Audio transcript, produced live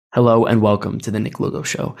Hello and welcome to the Nick Logo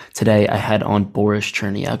Show. Today I had on Boris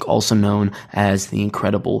Cherniak, also known as the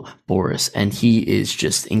Incredible Boris, and he is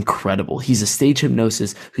just incredible. He's a stage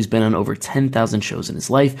hypnosis who's been on over 10,000 shows in his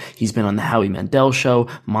life. He's been on the Howie Mandel Show,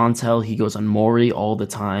 Montel, he goes on Maury all the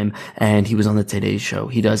time, and he was on the Today Show.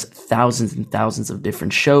 He does thousands and thousands of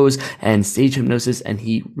different shows and stage hypnosis, and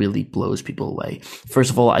he really blows people away. First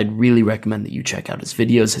of all, I'd really recommend that you check out his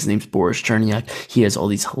videos. His name's Boris Cherniak. He has all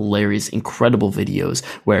these hilarious, incredible videos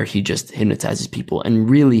where he just hypnotizes people and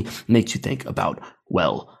really makes you think about,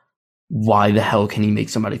 well, why the hell can he make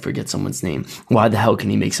somebody forget someone's name? Why the hell can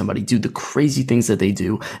he make somebody do the crazy things that they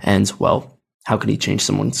do? And, well, how can he change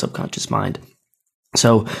someone's subconscious mind?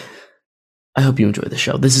 So I hope you enjoy the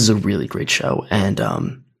show. This is a really great show. And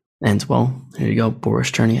well, here you go, Boris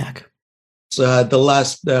Cherniak. The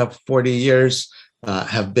last 40 years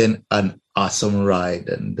have been an awesome ride.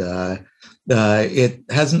 And it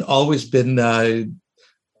hasn't always been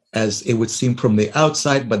as it would seem from the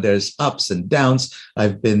outside, but there's ups and downs.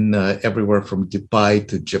 I've been everywhere from Dubai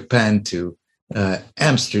to Japan to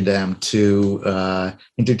Amsterdam to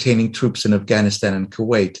entertaining troops in Afghanistan and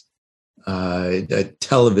Kuwait,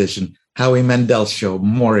 television, Howie Mandel Show,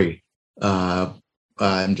 Maury.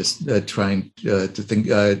 I'm just trying to think,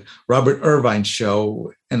 Robert Irvine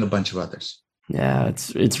Show, and a bunch of others. Yeah,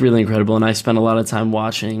 it's really incredible, and I spent a lot of time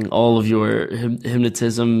watching all of your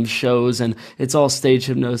hypnotism shows, and it's all stage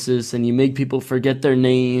hypnosis, and you make people forget their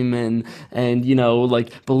name, and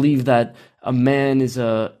like believe that a man is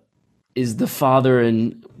the father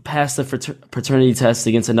and pass the paternity test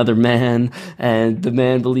against another man, and the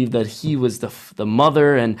man believed that he was the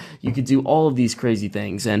mother, and you could do all of these crazy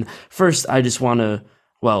things. And first, I just want to,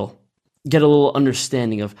 well, get a little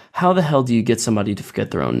understanding of how the hell do you get somebody to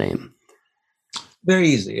forget their own name? Very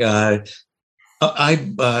easy. I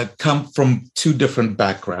come from two different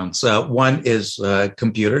backgrounds. One is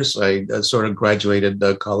computers. I sort of graduated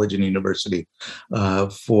college and university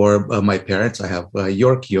for my parents. I have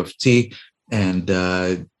York, U of T, and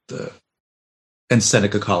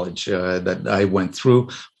Seneca College that I went through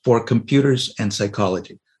for computers and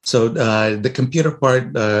psychology. So the computer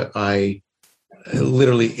part, I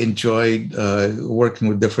literally enjoyed working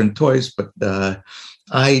with different toys, but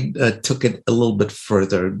I took it a little bit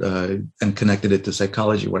further and connected it to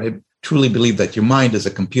psychology, where I truly believe that your mind is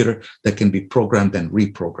a computer that can be programmed and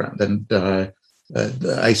reprogrammed. And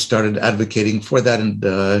I started advocating for that,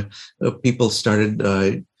 and people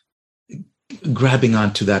started grabbing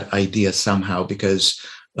onto that idea somehow, because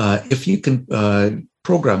if you can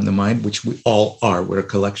program the mind, which we all are, we're a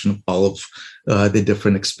collection of all of the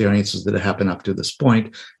different experiences that have happened up to this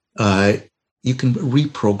point, you can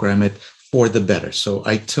reprogram it for the better. So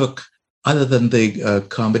I took, other than the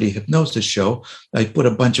comedy hypnosis show, I put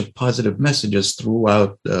a bunch of positive messages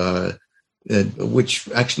throughout, which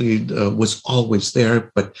actually was always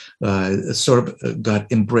there, but sort of got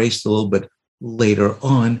embraced a little bit later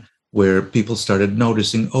on, where people started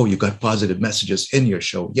noticing, oh, you got positive messages in your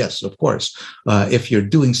show. Yes, of course. If you're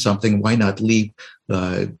doing something, why not leave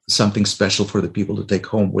something special for the people to take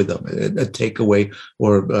home with them, a takeaway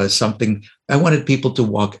or something. I wanted people to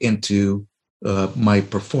walk into my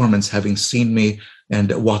performance having seen me and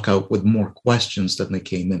walk out with more questions than they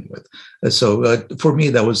came in with. So for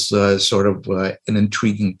me, that was sort of an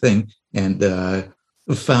intriguing thing, and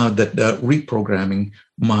found that reprogramming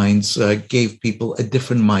minds gave people a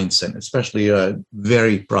different mindset, especially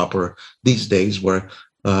very proper these days, where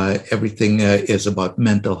everything is about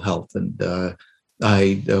mental health. And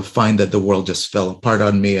I find that the world just fell apart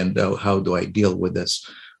on me, and how do I deal with this?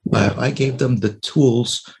 I gave them the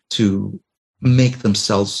tools to make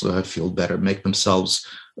themselves feel better, make themselves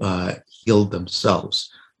heal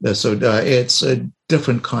themselves. So it's a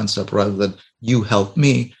different concept rather than you help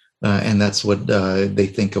me. And that's what they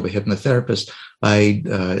think of a hypnotherapist. I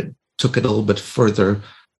took it a little bit further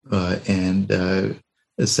and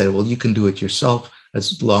said, well, you can do it yourself,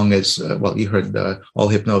 as long as, well, you heard all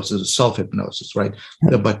hypnosis is self-hypnosis, right?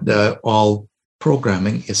 But all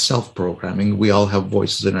programming is self-programming. We all have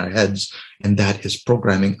voices in our heads, and that is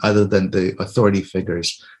programming, other than the authority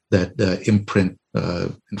figures that imprint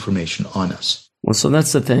information on us. Well, so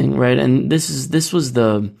that's the thing, right? And this was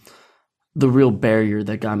the real barrier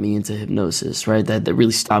that got me into hypnosis, right? That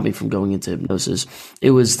really stopped me from going into hypnosis.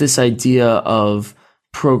 It was this idea of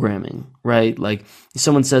programming, right? Like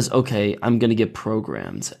someone says, okay, I'm going to get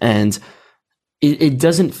programmed, and it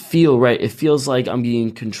doesn't feel right. It feels like I'm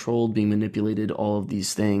being controlled, being manipulated, all of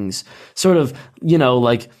these things. Sort of,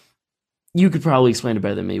 like you could probably explain it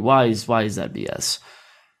better than me. Why is that BS?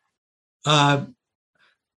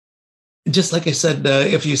 just like I said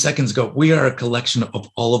a few seconds ago, we are a collection of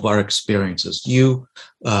all of our experiences.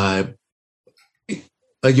 Uh,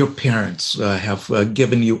 your parents have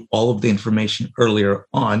given you all of the information earlier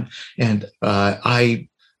on. And I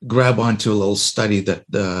grab onto a little study that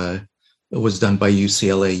was done by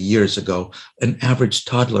UCLA years ago. An average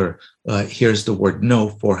toddler hears the word no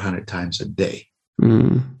 400 times a day.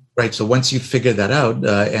 Mm. Right. So once you figure that out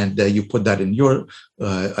and you put that in your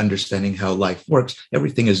understanding how life works,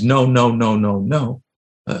 everything is no, no, no, no, no.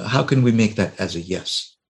 How can we make that as a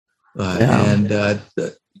yes? And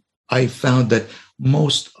I found that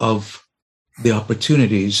most of the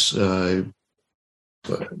opportunities, I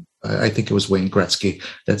think it was Wayne Gretzky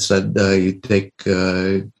that said you take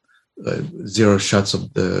 0 shots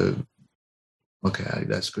of the. Okay,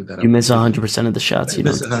 I screwed that up. You miss 100% of the shots. You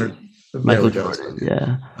miss don't. 100. Michael Jordan,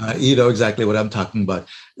 yeah. You know exactly what I'm talking about.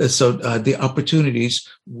 So the opportunities,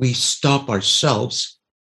 we stop ourselves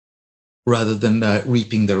rather than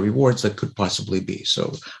reaping the rewards that could possibly be.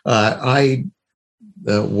 So I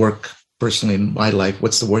work personally in my life.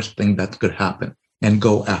 What's the worst thing that could happen? And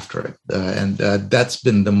go after it. And that's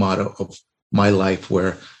been the motto of my life,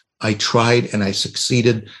 where I tried and I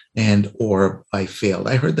succeeded and or I failed.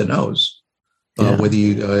 I heard the no's. Whether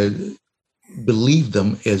you believe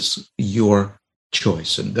them is your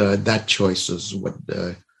choice, and that choice is what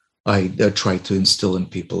I try to instill in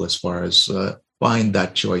people, as far as find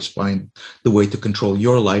that choice, find the way to control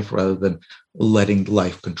your life rather than letting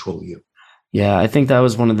life control you. Yeah, I think that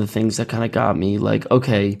was one of the things that kind of got me, like,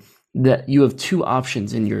 okay, that you have two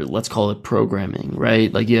options in your, let's call it programming,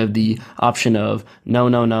 right? Like you have the option of no,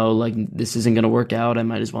 no, no, like this isn't going to work out, I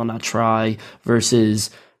might as well not try, versus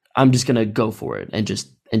I'm just going to go for it and just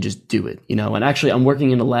do it, you know? And actually I'm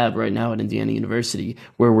working in a lab right now at Indiana University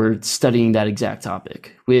where we're studying that exact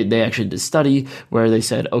topic. They actually did a study where they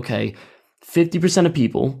said, okay, 50% of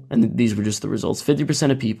people, and these were just the results,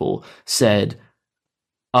 50% of people said,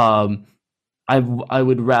 I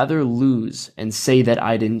would rather lose and say that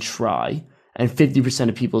I didn't try. And 50%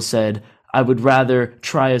 of people said, I would rather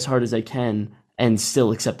try as hard as I can and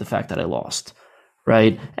still accept the fact that I lost.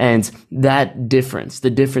 Right. And that difference,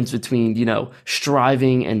 the difference between, you know,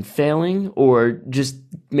 striving and failing or just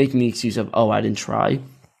making the excuse of, oh, I didn't try.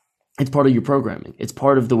 It's part of your programming. It's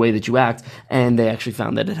part of the way that you act. And they actually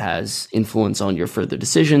found that it has influence on your further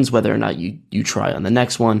decisions, whether or not you try on the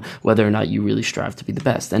next one, whether or not you really strive to be the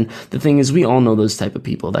best. And the thing is, we all know those type of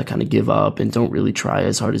people that kind of give up and don't really try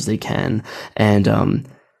as hard as they can. And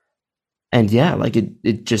yeah, like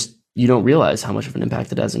it just, you don't realize how much of an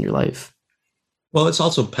impact it has in your life. Well, it's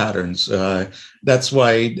also patterns. That's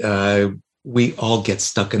why we all get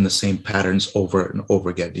stuck in the same patterns over and over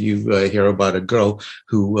again. You hear about a girl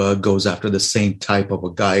who goes after the same type of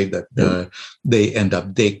a guy that they end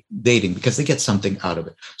up dating because they get something out of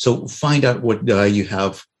it. So find out what you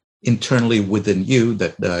have internally within you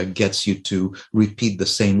that gets you to repeat the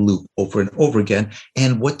same loop over and over again,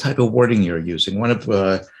 and what type of wording you're using. I'm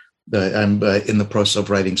in the process of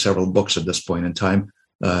writing several books at this point in time.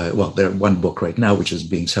 There's one book right now, which is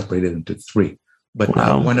being separated into 3. But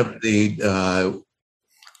one of the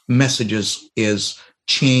messages is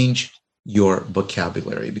change your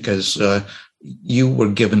vocabulary, because you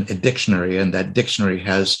were given a dictionary, and that dictionary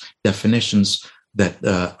has definitions that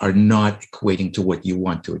are not equating to what you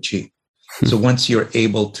want to achieve. So once you're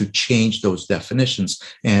able to change those definitions,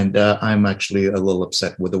 and I'm actually a little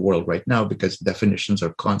upset with the world right now because definitions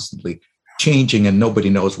are constantly changing and nobody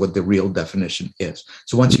knows what the real definition is.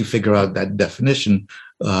 So once you figure out that definition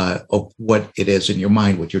of what it is in your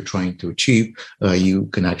mind, what you're trying to achieve, you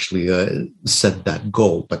can actually set that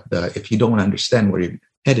goal. But if you don't understand where you're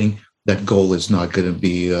heading, that goal is not going to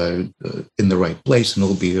be in the right place, and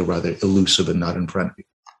it'll be rather elusive and not in front of you.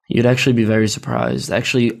 You'd actually be very surprised.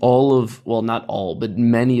 Actually, not all, but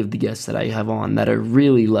many of the guests that I have on that are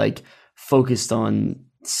really like focused on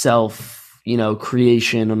self, you know,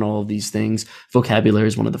 creation and all of these things, vocabulary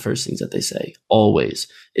is one of the first things that they say. Always.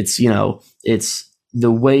 It's, you know, it's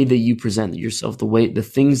the way that you present yourself, the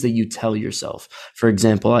things that you tell yourself. For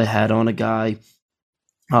example, I had on a guy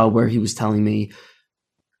where he was telling me,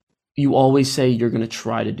 you always say you're going to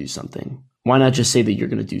try to do something. Why not just say that you're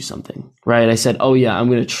going to do something, right? I said, oh yeah, I'm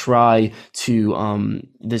going to try to,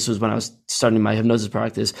 this was when I was starting my hypnosis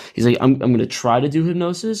practice. He's like, I'm going to try to do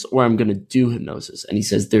hypnosis, or I'm going to do hypnosis. And he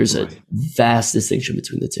says there's a vast distinction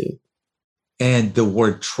between the two. And the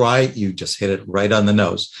word try, you just hit it right on the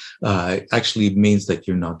nose, actually means that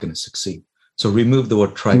you're not going to succeed. So remove the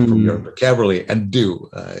word try from your vocabulary and do.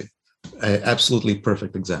 Absolutely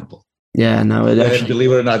perfect example. Yeah, no, it And actually.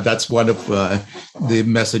 believe it or not, that's one of the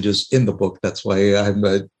messages in the book. That's why I'm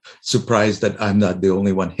surprised that I'm not the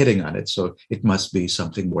only one hitting on it. So it must be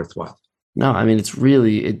something worthwhile. No, I mean it's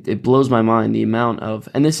really it blows my mind the amount of,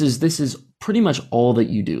 and this is pretty much all that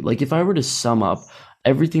you do. Like if I were to sum up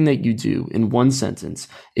everything that you do in one sentence,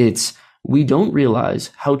 it's we don't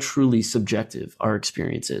realize how truly subjective our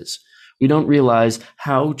experience is. We don't realize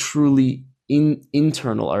how truly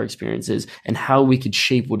internal our experience is and how we could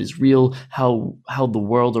shape what is real, how the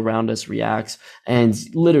world around us reacts. And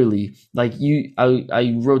literally, like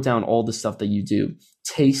I wrote down all the stuff that you do.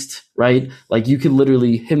 Taste, right? Like you could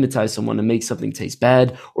literally hypnotize someone and make something taste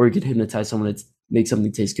bad, or you could hypnotize someone and make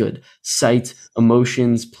something taste good. Sight,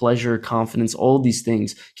 emotions, pleasure, confidence, all these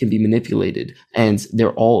things can be manipulated, and they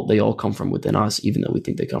all come from within us, even though we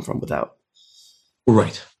think they come from without.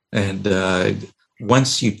 Right. And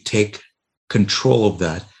once you take control of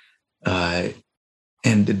that, uh,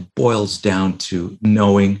 and it boils down to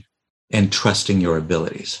knowing and trusting your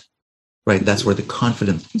abilities. Right, that's where the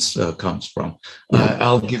confidence comes from. Yeah.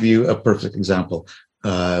 I'll give you a perfect example.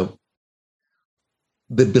 The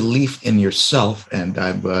belief in yourself, and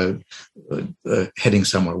I'm heading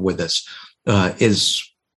somewhere with this, is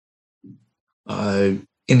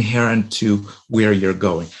inherent to where you're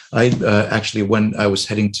going. I actually, when I was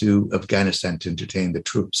heading to Afghanistan to entertain the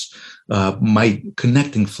troops, my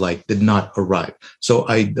connecting flight did not arrive. So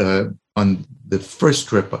on the first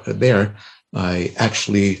trip there, I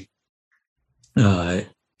actually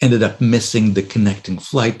ended up missing the connecting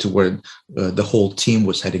flight to where the whole team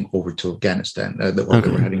was heading over to Afghanistan. They were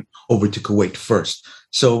heading over to Kuwait first.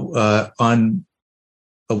 So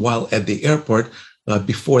while at the airport,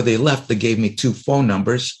 before they left, they gave me 2 phone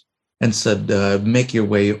numbers and said, make your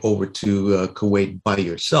way over to Kuwait by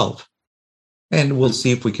yourself, and we'll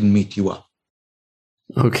see if we can meet you up.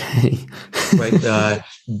 Okay. Right.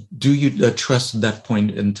 Do you trust at that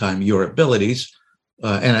point in time your abilities?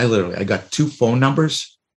 And I got 2 phone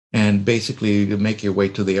numbers, and basically to make your way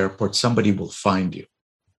to the airport, somebody will find you.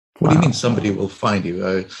 What do you mean somebody will find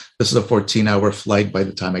you? This is a 14-hour flight by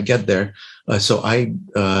the time I get there. So I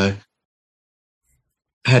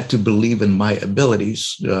had to believe in my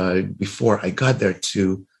abilities before I got there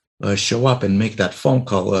to show up and make that phone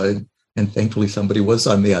call. And thankfully, somebody was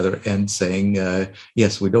on the other end saying,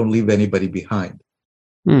 yes, we don't leave anybody behind.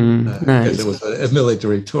 Nice. Because it was a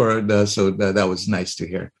military tour, so that was nice to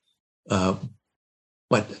hear.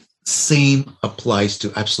 But same applies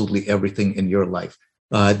to absolutely everything in your life.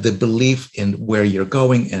 The belief in where you're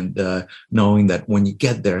going, and knowing that when you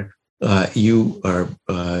get there, you are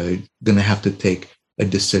going to have to take a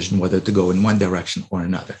decision whether to go in one direction or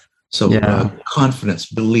another. So confidence,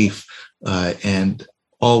 belief, and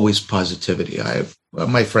always positivity.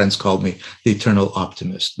 My friends called me the eternal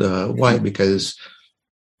optimist. Why? Because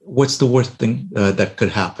what's the worst thing that could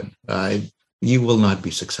happen? You will not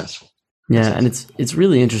be successful. Yeah, and it's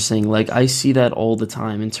really interesting. Like I see that all the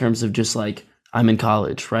time in terms of just like I'm in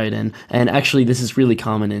college, right? And actually this is really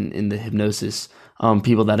common in the hypnosis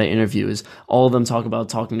people that I interview is all of them talk about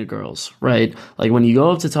talking to girls, right? Like when you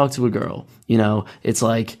go up to talk to a girl, you know, it's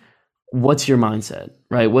like what's your mindset,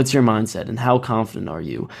 right? What's your mindset and how confident are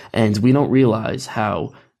you? And we don't realize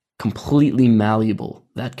how completely malleable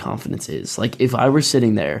that confidence is. Like if I were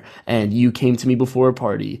sitting there and you came to me before a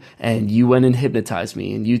party and you went and hypnotized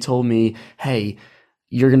me and you told me, hey,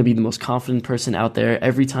 you're going to be the most confident person out there.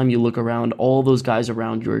 Every time you look around, all those guys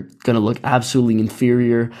around you are going to look absolutely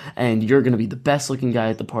inferior, and you're going to be the best looking guy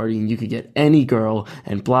at the party, and you could get any girl,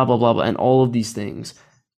 and blah, blah, blah, blah, and all of these things.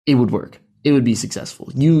 It would work. It would be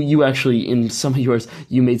successful. You actually, in some of yours,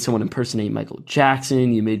 you made someone impersonate Michael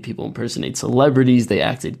Jackson. You made people impersonate celebrities. They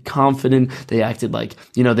acted confident. They acted like,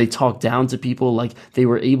 you know, they talked down to people. Like they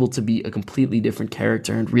were able to be a completely different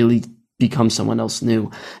character and really become someone else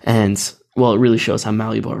new. And well, it really shows how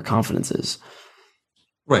malleable our confidence is.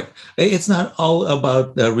 Right. It's not all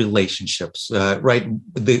about relationships, right?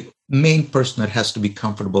 The main person that has to be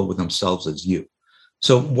comfortable with themselves is you.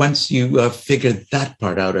 So once you figure that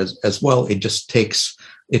part out as well, it just takes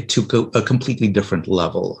it to a completely different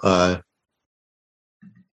level. A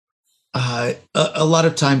lot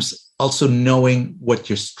of times also knowing what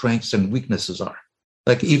your strengths and weaknesses are.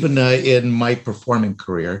 Like even in my performing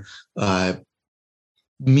career,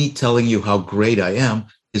 me telling you how great I am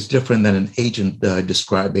is different than an agent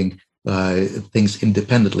describing things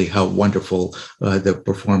independently, how wonderful the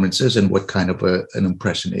performance is and what kind of an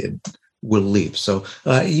impression it will leave. So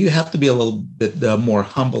you have to be a little bit more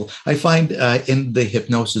humble. I find in the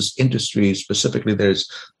hypnosis industry specifically, there's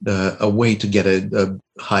a way to get a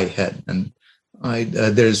high head, and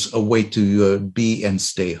there's a way to be and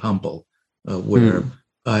stay humble, where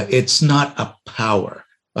it's not a power.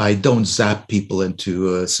 I don't zap people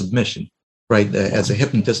into submission, right, as a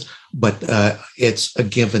hypnotist, but it's a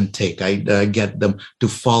give and take. I get them to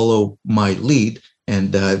follow my lead,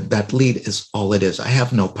 and that lead is all it is. I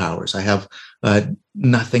have no powers. I have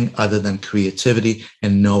nothing other than creativity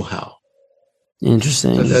and know-how.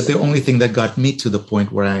 Interesting. So the only thing that got me to the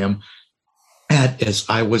point where I am at is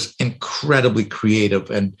I was incredibly creative,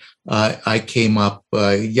 and I came up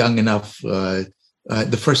young enough.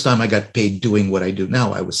 The first time I got paid doing what I do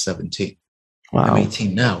now, I was 17. Wow. I'm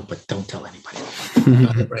 18 now, but don't tell anybody.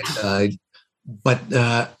 Right. But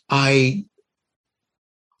I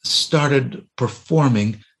started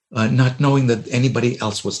performing, not knowing that anybody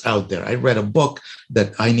else was out there. I read a book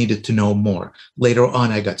that I needed to know more. Later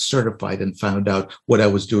on, I got certified and found out what I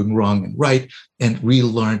was doing wrong and right, and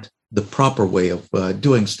relearned the proper way of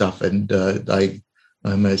doing stuff. And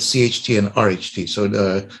I'm a CHT and RHT,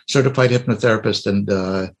 so certified hypnotherapist and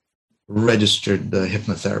registered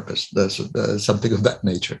hypnotherapist, something of that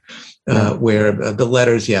nature, where the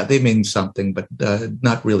letters, yeah, they mean something, but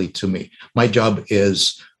not really to me. My job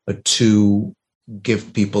is to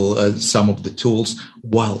give people some of the tools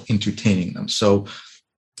while entertaining them. So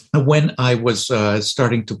when I was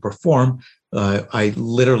starting to perform, I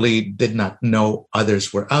literally did not know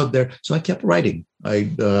others were out there. So I kept writing.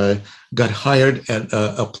 I got hired at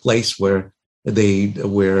a place where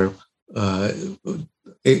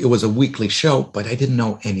it was a weekly show, but I didn't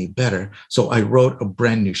know any better. So I wrote a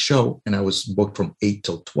brand new show, and I was booked from 8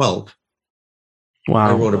 till 12. Wow.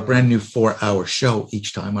 I wrote a brand new 4-hour show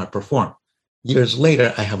each time I performed. Years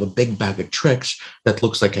later, I have a big bag of tricks that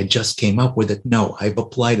looks like I just came up with it. No, I've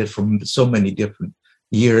applied it from so many different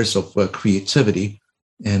years of creativity.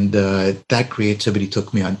 And that creativity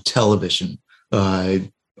took me on television.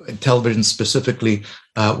 Television specifically,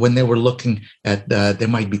 when they were looking at, there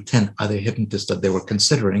might be 10 other hypnotists that they were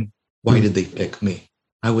considering. Why did they pick me?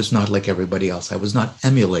 I was not like everybody else. I was not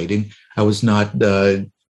emulating. I was not,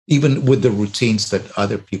 even with the routines that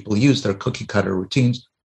other people use, their cookie cutter routines.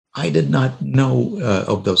 I did not know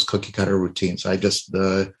of those cookie cutter routines. I just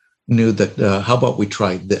knew that, how about we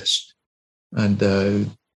try this? And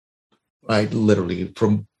I literally,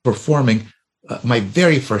 from performing, my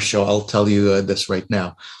very first show, I'll tell you this right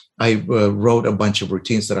now, I wrote a bunch of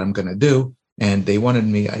routines that I'm going to do, and they wanted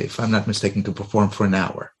me, if I'm not mistaken, to perform for an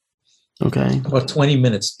hour. Okay. About 20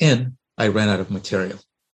 minutes in, I ran out of material.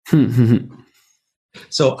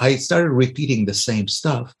 So I started repeating the same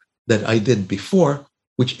stuff that I did before,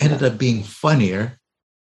 which ended up being funnier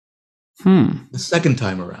the second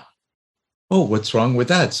time around. Oh, what's wrong with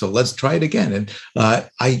that? So let's try it again. And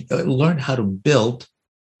I learned how to build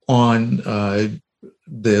on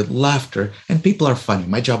the laughter, and people are funny.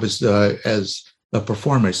 My job is as a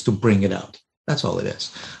performer is to bring it out. That's all it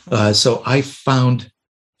is. So I found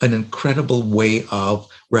an incredible way of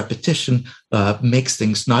repetition makes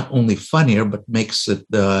things not only funnier, but makes it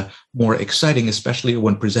more exciting, especially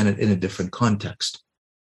when presented in a different context.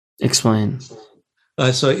 Explain.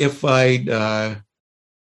 So if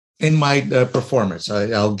in my performance,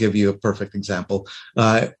 I'll give you a perfect example.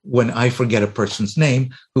 When I forget a person's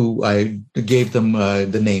name, who I gave them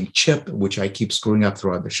the name Chip, which I keep screwing up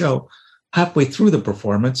throughout the show, halfway through the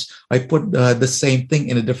performance, I put the same thing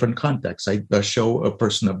in a different context. I show a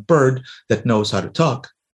person a bird that knows how to talk.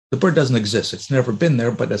 The bird doesn't exist. It's never been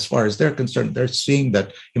there. But as far as they're concerned, they're seeing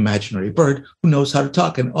that imaginary bird who knows how to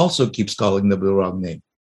talk and also keeps calling them the wrong name.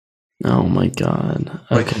 Oh my God.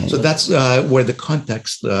 Okay. Right. So that's where the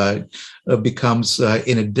context becomes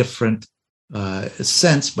in a different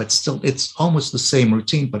sense, but still it's almost the same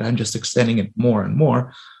routine, but I'm just extending it more and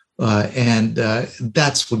more. And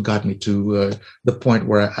that's what got me to the point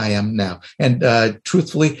where I am now. And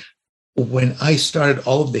truthfully, when I started,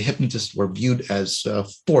 all of the hypnotists were viewed as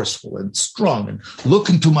forceful and strong and look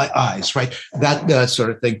into my eyes, right? That sort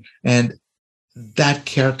of thing. And that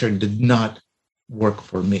character did not work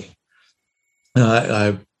for me.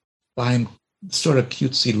 I'm sort of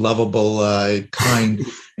cutesy, lovable, kind.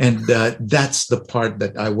 And that's the part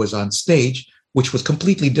that I was on stage, which was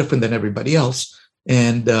completely different than everybody else.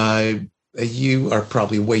 And you are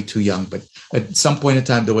probably way too young, but at some point in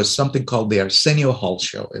time, there was something called the Arsenio Hall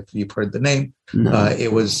Show, if you've heard the name. No.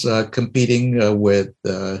 It was competing with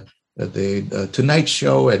the Tonight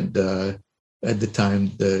Show and at the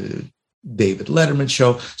time, the David Letterman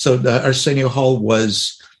Show. So Arsenio Hall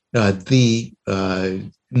was the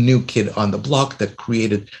new kid on the block that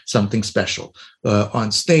created something special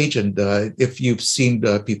on stage. And if you've seen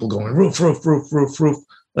people going roof, roof, roof, roof, roof,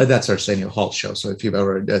 that's Arsenio Hall Show. So if you've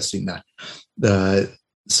ever seen that.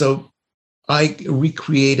 So I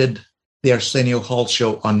recreated the Arsenio Hall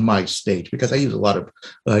show on my stage, because I use a lot of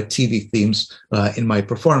TV themes in my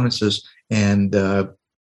performances, and the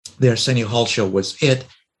Arsenio Hall show was it.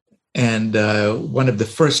 And one of the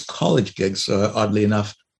first college gigs, oddly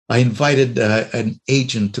enough, I invited an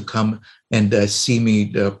agent to come and see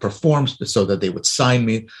me perform so that they would sign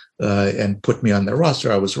me and put me on their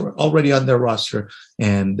roster. I was already on their roster,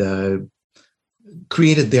 and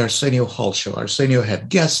created the Arsenio Hall show. Arsenio had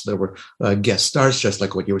guests. There were guest stars, just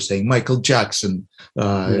like what you were saying, Michael Jackson,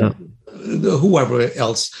 whoever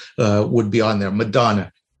else would be on there,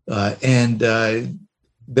 Madonna. And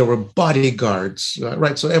there were bodyguards,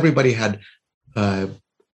 right? So everybody had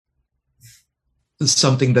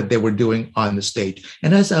something that they were doing on the stage.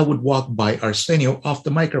 And as I would walk by Arsenio off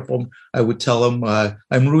the microphone, I would tell him,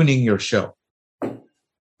 I'm ruining your show.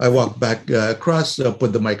 I walk back across,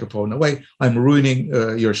 put the microphone away. I'm ruining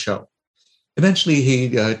your show. Eventually, he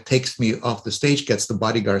takes me off the stage, gets the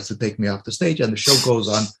bodyguards to take me off the stage, and the show goes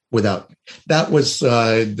on without me. That was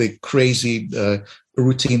the crazy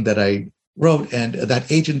routine that I wrote. And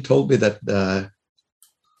that agent told me that,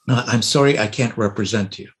 I'm sorry, I can't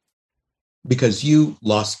represent you because you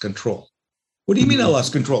lost control. What do you mean I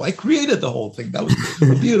lost control? I created the whole thing. That was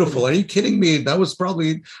beautiful. Are you kidding me? That was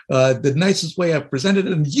probably the nicest way I presented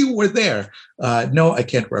it, and you were there. No, I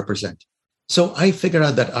can't represent. So I figured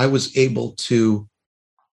out that I was able to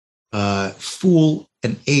fool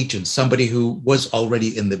an agent, somebody who was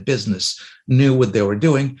already in the business, knew what they were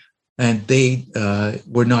doing, and they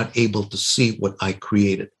were not able to see what I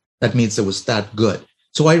created. That means it was that good.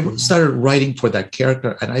 So I started writing for that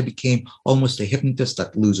character, and I became almost a hypnotist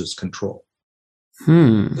that loses control.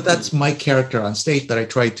 So that's my character on stage that I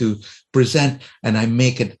try to present, and I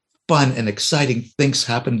make it fun and exciting. Things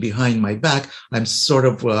happen behind my back. I'm sort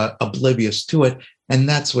of oblivious to it. And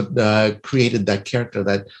that's what created that character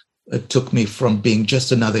that took me from being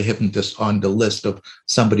just another hypnotist on the list of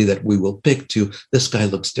somebody that we will pick to this guy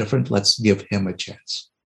looks different. Let's give him a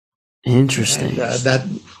chance. Interesting. And, that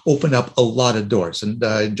opened up a lot of doors. And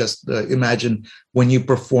just imagine when you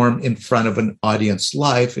perform in front of an audience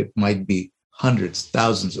live, it might be hundreds,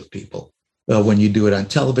 thousands of people. When you do it on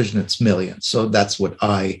television, it's millions. So that's what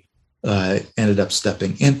I ended up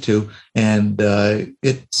stepping into. And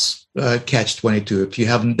it's catch-22. If you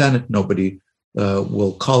haven't done it, nobody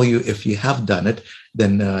will call you. If you have done it,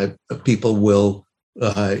 then people will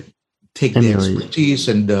take the expertise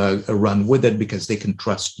and run with it because they can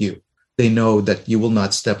trust you. They know that you will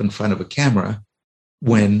not step in front of a camera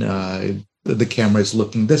when the camera is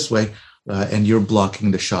looking this way and you're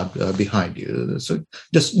blocking the shot behind you. So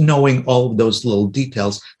just knowing all of those little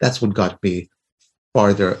details, that's what got me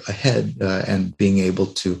farther ahead and being able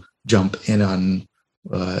to jump in on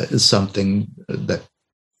something that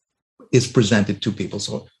is presented to people.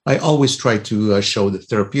 So I always try to show the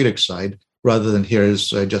therapeutic side rather than here's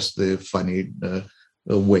just the funny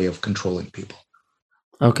way of controlling people.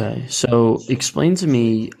 Okay, so explain to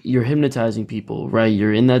me, you're hypnotizing people, right?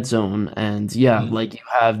 You're in that zone, and like you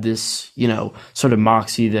have this, sort of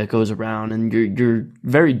moxie that goes around, and you're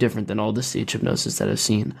very different than all the stage hypnosis that I've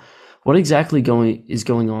seen. What exactly is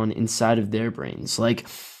going on inside of their brains? Like,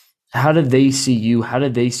 how did they see you? How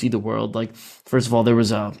did they see the world? Like, first of all, there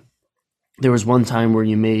was one time where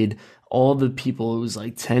you made all the people, it was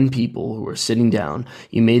like 10 people who were sitting down,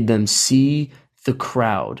 you made them see the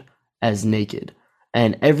crowd as naked.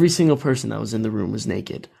 And every single person that was in the room was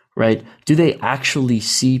naked, right? Do they actually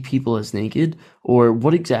see people as naked? Or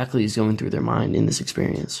what exactly is going through their mind in this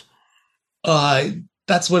experience?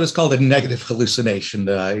 That's what is called a negative hallucination.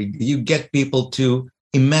 You get people to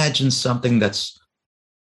imagine something that's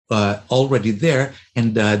already there,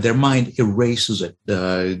 and their mind erases it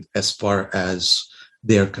as far as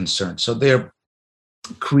they're concerned. So they're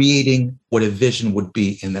creating what a vision would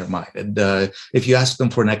be in their mind. And if you ask them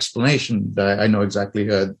for an explanation, I know exactly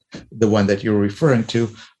the one that you're referring to.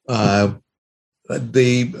 The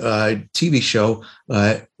TV show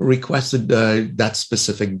requested that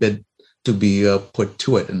specific bit to be put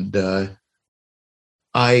to it. And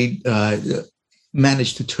I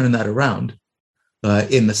managed to turn that around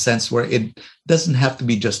in the sense where it doesn't have to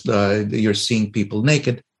be just you're seeing people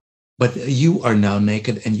naked, but you are now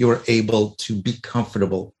naked and you're able to be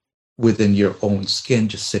comfortable within your own skin,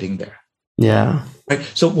 just sitting there. Yeah. Right.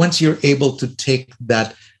 So once you're able to take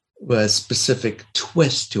that specific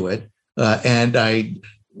twist to it, and I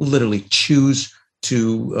literally choose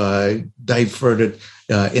to divert it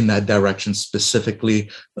in that direction specifically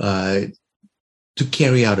to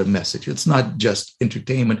carry out a message. It's not just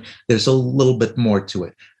entertainment. There's a little bit more to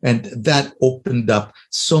it. And that opened up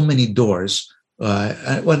so many doors.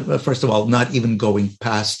 Well, first of all, not even going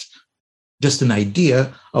past just an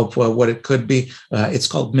idea of what it could be. It's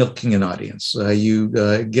called milking an audience. You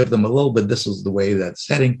give them a little bit, this is the way that's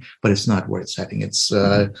heading, but it's not where it's heading. It's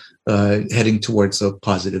heading towards a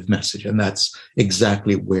positive message. And that's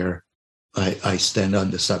exactly where I stand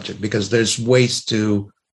on the subject, because there's ways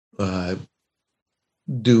to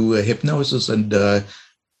do a hypnosis and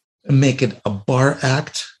make it a bar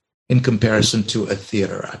act in comparison to a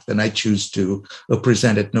theater act. And I choose to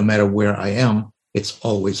present it no matter where I am. It's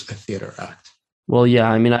always a theater act. Well, yeah,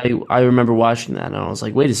 I mean, I remember watching that and I was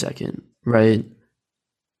like, wait a second, right?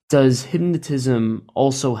 Does hypnotism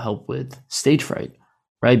also help with stage fright,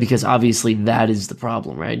 right? Because obviously that is the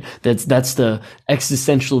problem, right? That's the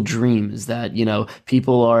existential dream, is that, you know,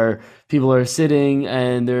 people are sitting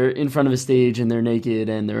and they're in front of a stage and they're naked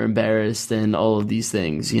and they're embarrassed and all of these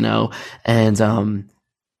things, you know,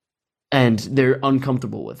 and they're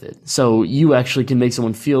uncomfortable with it. So you actually can make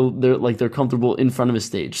someone feel they're comfortable in front of a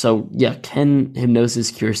stage. So yeah, can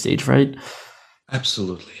hypnosis cure stage fright?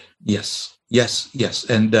 Absolutely. Yes.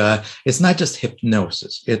 And it's not just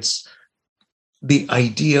hypnosis. It's the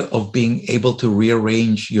idea of being able to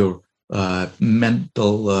rearrange your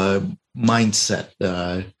mental mindset.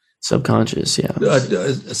 Subconscious, yeah.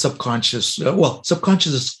 Subconscious.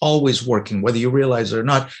 Subconscious is always working, whether you realize it or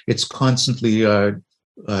not. It's constantly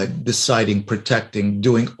deciding, protecting,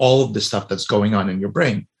 doing all of the stuff that's going on in your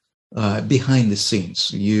brain behind the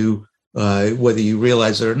scenes. You, whether you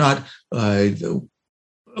realize it or not, the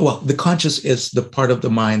conscious is the part of the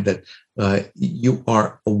mind that you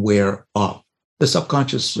are aware of. The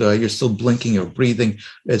subconscious, you're still blinking, you're breathing.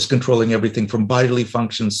 It's controlling everything from bodily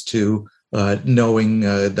functions to knowing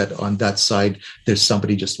that on that side there's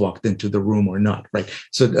somebody just walked into the room or not, right?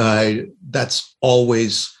 So that's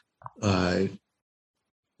always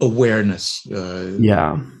awareness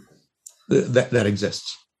that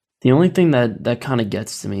exists. The only thing that kind of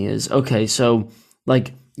gets to me is, okay, so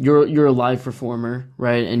like you're a live performer,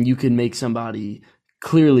 right? And you can make somebody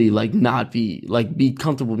clearly like not be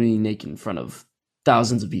comfortable being naked in front of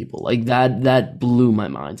thousands of people. Like that blew my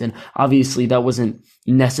mind. And obviously that wasn't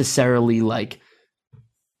necessarily like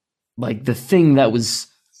the thing that was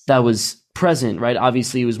present, right?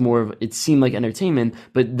 Obviously it was more of, it seemed like entertainment,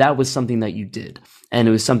 but that was something that you did. And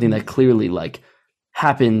it was something that clearly like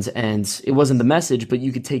happened, and it wasn't the message, but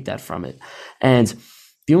you could take that from it. And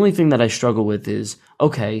the only thing that I struggle with is,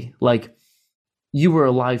 okay, like you were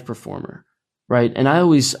a live performer, right? And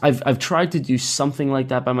I've tried to do something like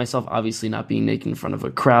that by myself, obviously not being naked in front of a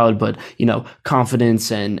crowd, but you know,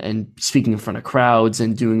 confidence and speaking in front of crowds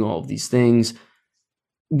and doing all of these things.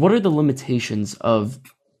 What are the limitations of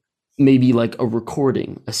maybe like a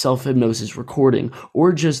recording, a self-hypnosis recording,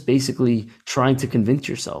 or just basically trying to convince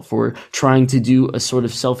yourself or trying to do a sort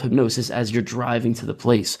of self-hypnosis as you're driving to the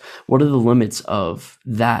place? What are the limits of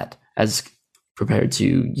that as compared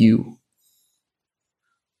to you?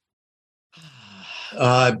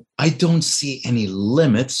 I don't see any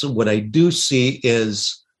limits. What I do see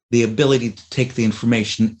is the ability to take the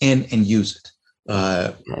information in and use it.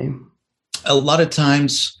 Okay. A lot of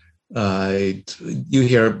times you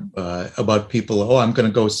hear about people, I'm going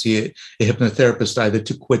to go see a hypnotherapist either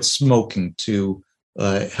to quit smoking, to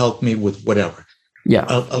help me with whatever. Yeah.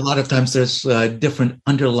 A lot of times there's different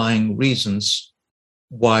underlying reasons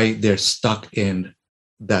why they're stuck in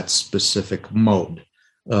that specific mode,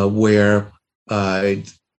 where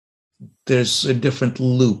there's different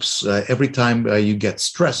loops. Every time you get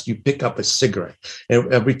stressed, you pick up a cigarette.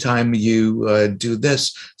 Every time you do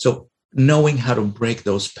this. So knowing how to break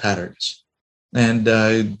those patterns. And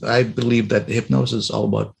I believe that hypnosis is all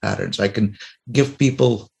about patterns. I can give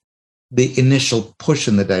people the initial push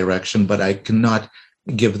in the direction, but I cannot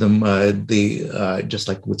give them just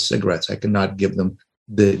like with cigarettes, I cannot give them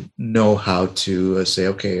the know-how to say,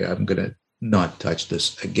 okay, I'm going to not touch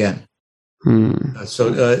this again.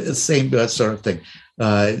 So same sort of thing.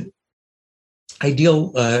 I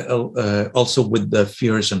deal also with the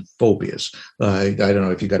fears and phobias. I don't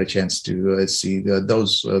know if you got a chance to see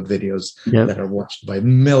those videos that are watched by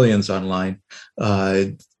millions online.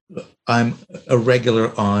 I'm a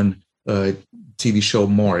regular on TV show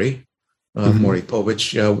Maury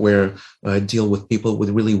Povich, where I deal with people with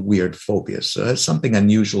really weird phobias, something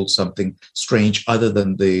unusual, something strange, other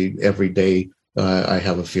than the everyday. I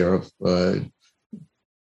have a fear of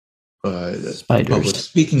spiders, public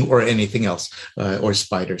speaking, or anything else, or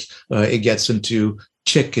spiders. It gets into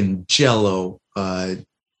chicken, jello,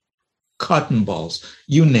 cotton balls,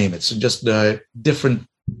 you name it. So just different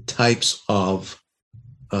types of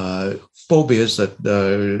phobias that,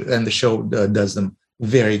 and the show does them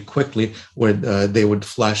very quickly, where they would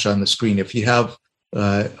flash on the screen. If you have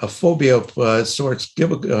a phobia of sorts,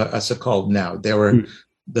 give us a call now. They were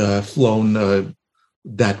flown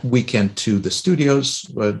that weekend to the studios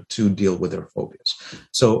to deal with their phobias.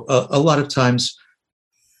 So a lot of times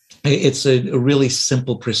it's a really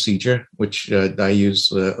simple procedure, which I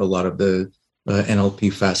use a lot of the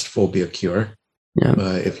NLP fast phobia cure,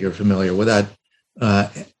 if you're familiar with that.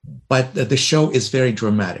 But the show is very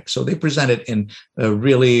dramatic. So they present it in a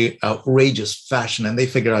really outrageous fashion, and they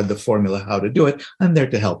figure out the formula how to do it. I'm there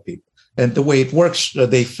to help people. And the way it works,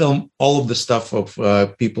 they film all of the stuff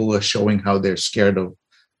of people showing how they're scared of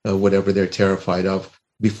whatever they're terrified of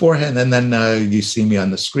beforehand. And then you see me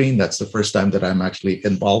on the screen. That's the first time that I'm actually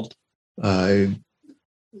involved. And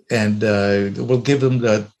we'll give them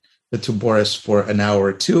to Boris for an hour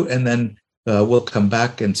or two, and then we'll come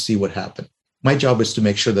back and see what happened. My job is to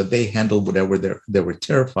make sure that they handle whatever they were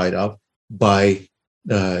terrified of by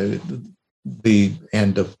the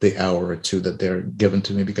end of the hour or two that they're given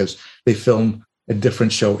to me, because they film a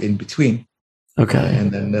different show in between. Okay.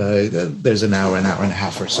 And then there's an hour and a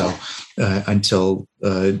half or so until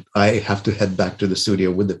I have to head back to the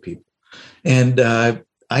studio with the people. And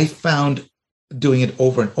I found, doing it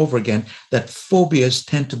over and over again, that phobias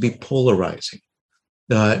tend to be polarizing.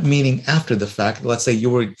 Meaning after the fact, let's say you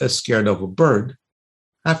were scared of a bird.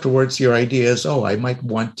 Afterwards, your idea is, oh, I might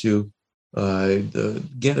want to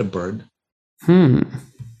get a bird.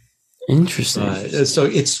 Interesting. So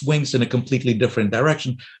it swings in a completely different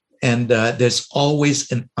direction. And there's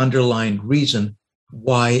always an underlying reason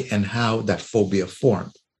why and how that phobia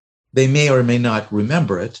formed. They may or may not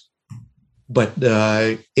remember it, but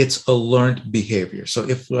it's a learned behavior. So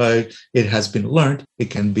if it has been learned, it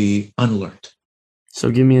can be unlearned. So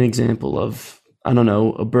give me an example of, I don't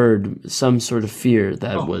know, a bird, some sort of fear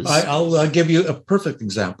that was... I'll give you a perfect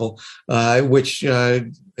example, which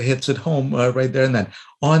hits it home right there and then.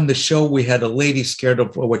 On the show, we had a lady scared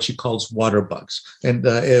of what she calls water bugs. And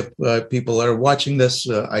if people are watching this,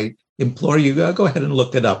 I implore you, go ahead and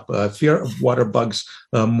look it up. Fear of water bugs,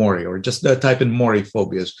 Mori, or just type in Mori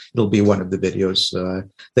phobias. It'll be one of the videos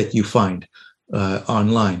that you find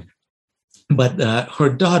online. But her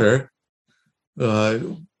daughter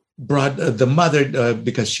brought the mother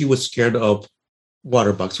because she was scared of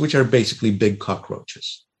water bugs, which are basically big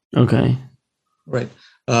cockroaches. Okay. Right.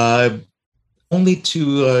 Only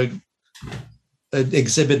to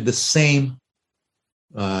exhibit the same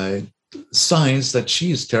signs that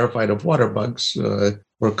she's terrified of water bugs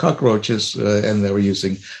or cockroaches, and they were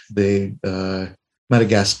using the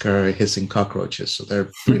Madagascar hissing cockroaches. So they're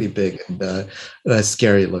pretty big and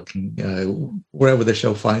scary looking. Wherever the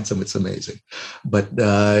show finds them, it's amazing. But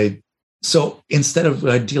so instead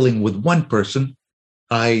of dealing with one person,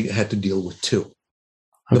 I had to deal with two,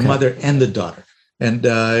 the mother and the daughter. And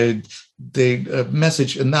the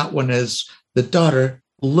message in that one is the daughter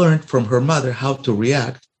learned from her mother how to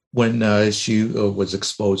react when she was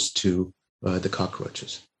exposed to the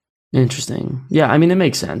cockroaches. Interesting. Yeah, I mean, it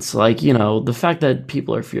makes sense. Like, you know, the fact that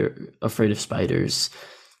people are afraid of spiders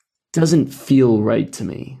doesn't feel right to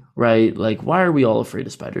me, right? Like, why are we all afraid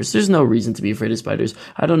of spiders? There's no reason to be afraid of spiders.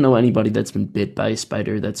 I don't know anybody that's been bit by a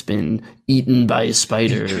spider, that's been eaten by a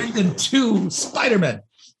spider. Turned into Spider-Man.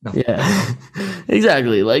 No. Yeah,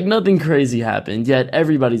 exactly. Like, nothing crazy happened, yet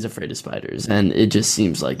everybody's afraid of spiders. And it just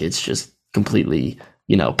seems like it's just completely,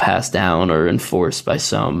 you know, passed down or enforced by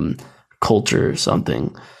some culture or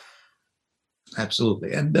something.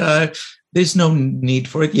 Absolutely. And there's no need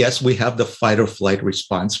for it. Yes, we have the fight or flight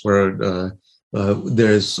response where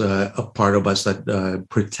there's a part of us that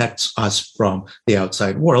protects us from the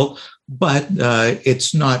outside world, but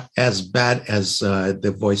it's not as bad as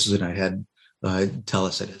the voices in our head tell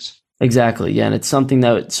us it is. Exactly. Yeah. And it's something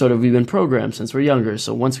that sort of we've been programmed since we're younger.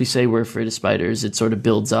 So once we say we're afraid of spiders, it sort of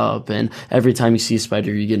builds up. And every time you see a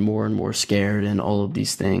spider, you get more and more scared and all of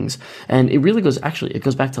these things. And it really goes back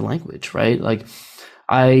to language, right? Like,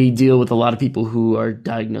 I deal with a lot of people who are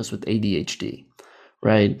diagnosed with ADHD,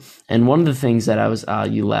 right? And one of the things that I was,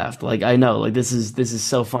 you laughed. Like, I know, like, this is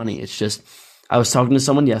so funny. It's just, I was talking to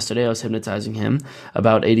someone yesterday. I was hypnotizing him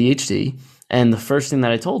about ADHD. And the first thing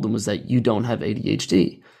that I told him was that you don't have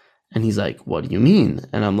ADHD. And he's like, what do you mean?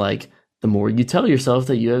 And I'm like, the more you tell yourself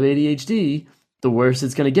that you have ADHD, the worse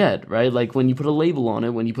it's going to get, right? Like, when you put a label on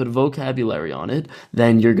it, when you put a vocabulary on it,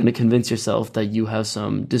 then you're going to convince yourself that you have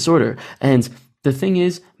some disorder. And the thing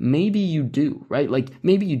is, maybe you do, right? Like,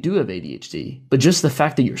 maybe you do have ADHD, but just the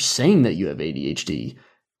fact that you're saying that you have ADHD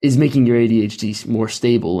is making your ADHD more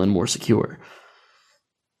stable and more secure.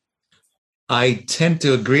 I tend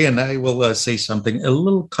to agree, and I will say something a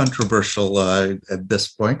little controversial at this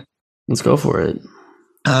point. Let's go for it.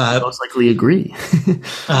 Most likely agree.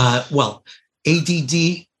 Well,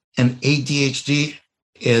 ADD and ADHD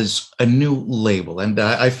is a new label. And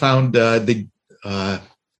I found the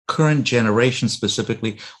current generation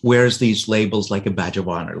specifically wears these labels like a badge of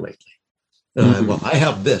honor lately. Well, I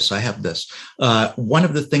have this. One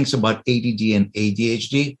of the things about ADD and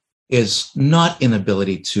ADHD is not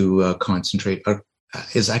inability to concentrate, or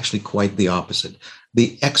is actually quite the opposite.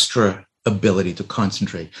 The extra ability to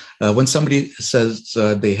concentrate. When somebody says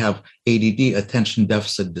they have ADD, attention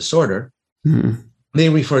deficit disorder, they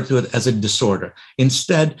refer to it as a disorder.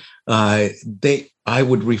 Instead, I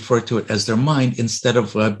would refer to it as their mind. Instead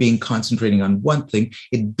of being concentrating on one thing,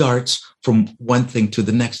 it darts from one thing to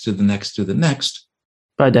the next, to the next, to the next.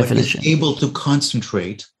 By definition, but is able to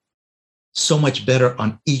concentrate so much better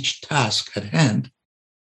on each task at hand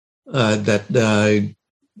that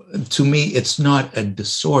to me, it's not a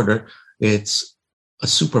disorder, it's a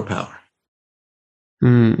superpower.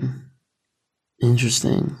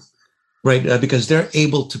 Interesting. Right, because they're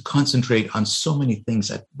able to concentrate on so many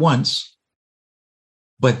things at once,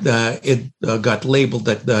 but it got labeled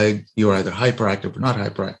that you're either hyperactive or not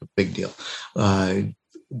hyperactive, big deal.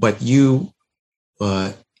 But you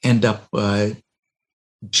end up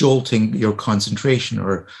jolting your concentration,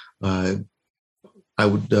 or I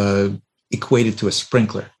would equate it to a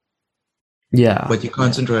sprinkler. Yeah. But you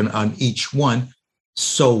concentrate on each one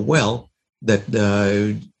so well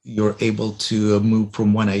that you're able to move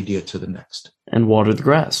from one idea to the next. And water the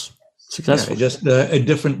grass successfully. Yeah, just a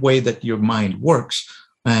different way that your mind works.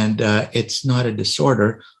 And it's not a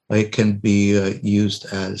disorder. It can be used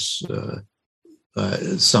as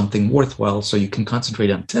something worthwhile, so you can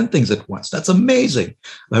concentrate on 10 things at once. That's amazing,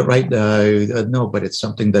 right? No, but it's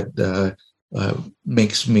something that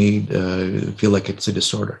makes me feel like it's a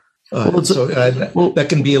disorder. That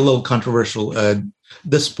can be a little controversial at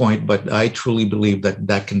this point, but I truly believe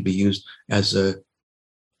that can be used as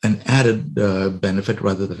an added benefit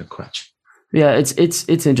rather than a crutch. Yeah, it's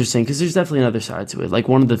interesting because there's definitely another side to it. Like,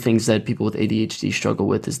 one of the things that people with ADHD struggle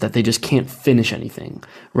with is that they just can't finish anything,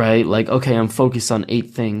 right? Like, okay, I'm focused on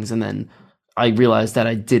 8 things, and then I realize that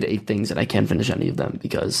I did 8 things and I can't finish any of them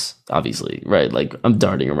because obviously, right? Like, I'm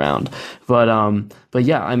darting around. But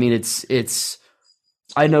yeah, I mean, it's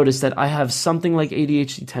I noticed that I have something like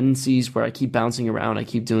ADHD tendencies where I keep bouncing around, I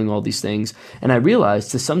keep doing all these things, and I realize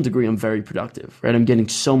to some degree I'm very productive, right? I'm getting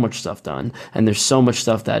so much stuff done, and there's so much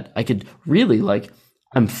stuff that I could really, like,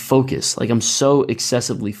 I'm focused, like, I'm so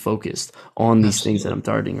excessively focused on these things that I'm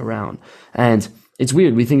darting around. And it's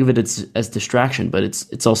weird, we think of it as distraction, but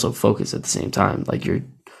it's also focus at the same time. Like,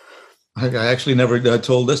 I actually never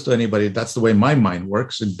told this to anybody. That's the way my mind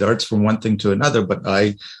works. It darts from one thing to another, but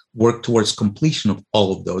I work towards completion of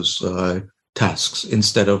all of those tasks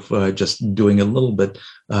instead of just doing a little bit.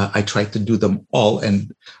 I try to do them all.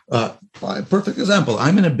 And a perfect example,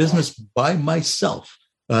 I'm in a business by myself,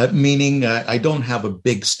 meaning I don't have a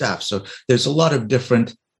big staff. So there's a lot of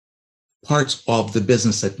different parts of the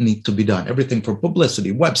business that need to be done. Everything from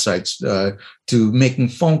publicity, websites, to making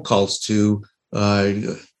phone calls, to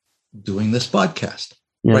doing this podcast,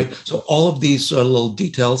 right? So all of these little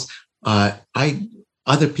details,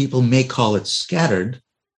 other people may call it scattered,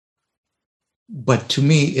 but to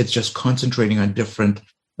me, it's just concentrating on different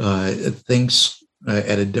things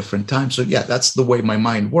at a different time. So yeah, that's the way my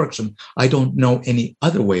mind works, and I don't know any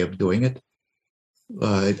other way of doing it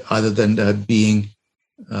other than being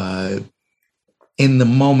in the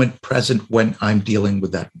moment present when I'm dealing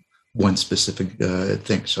with that one specific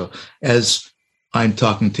thing. So as I'm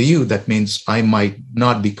talking to you, that means I might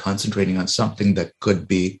not be concentrating on something that could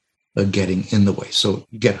be getting in the way. So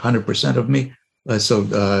you get 100% of me. So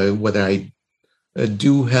whether I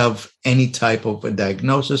do have any type of a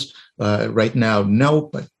diagnosis right now, no,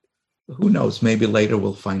 but who knows? Maybe later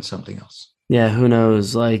we'll find something else. Yeah, who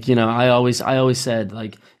knows? Like, I always said,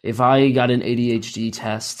 like, if I got an ADHD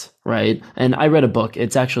test, right? And I read a book.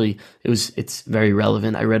 It's very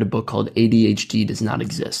relevant. I read a book called ADHD Does Not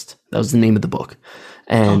Exist. That was the name of the book.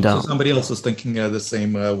 And so somebody else is thinking the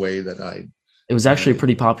same way that I. It was actually a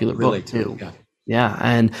pretty popular book too. Yeah,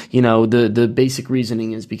 and the basic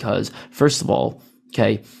reasoning is because, first of all,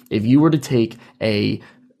 okay, if you were to take a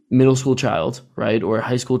middle school child, right, or a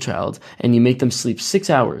high school child, and you make them sleep 6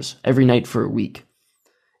 hours every night for a week,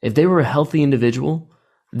 if they were a healthy individual,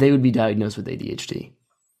 they would be diagnosed with ADHD.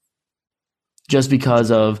 Just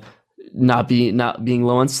because of not being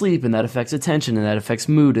low on sleep, and that affects attention, and that affects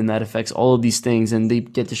mood, and that affects all of these things, and they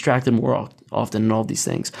get distracted more often and all these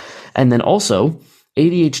things. And then also,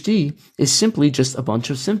 ADHD is simply just a bunch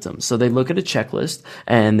of symptoms. So they look at a checklist,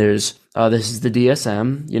 and there's this is the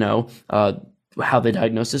DSM, how they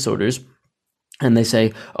diagnose disorders, and they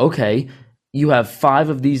say, okay, you have 5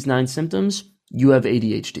 of these 9 symptoms, you have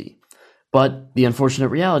ADHD. But the unfortunate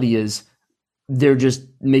reality is they're just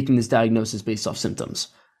making this diagnosis based off symptoms,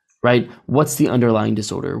 right? What's the underlying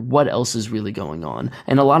disorder? What else is really going on?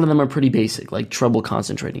 And a lot of them are pretty basic, like trouble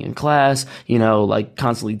concentrating in class, like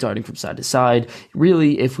constantly darting from side to side.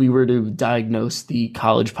 Really, if we were to diagnose the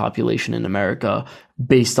college population in America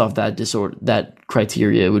based off that disorder, that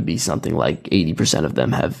criteria, it would be something like 80% of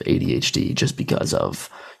them have ADHD just because of,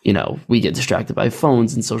 we get distracted by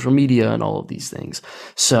phones and social media and all of these things.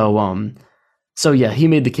 So yeah, he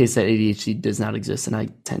made the case that ADHD does not exist, and I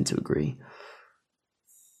tend to agree.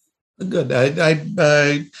 Good.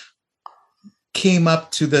 I came up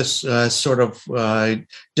to this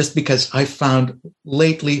just because I found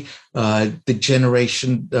lately the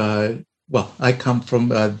generation. I come from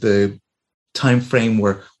the time frame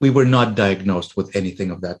where we were not diagnosed with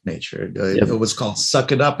anything of that nature. Yep. It was called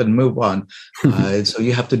 "suck it up and move on." So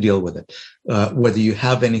you have to deal with it, whether you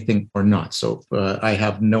have anything or not. So I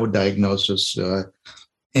have no diagnosis,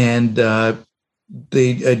 and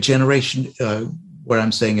the generation. What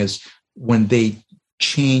I'm saying is when they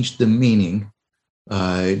change the meaning,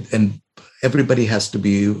 and everybody has to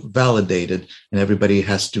be validated and everybody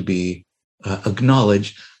has to be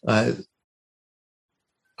acknowledged.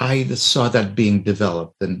 I saw that being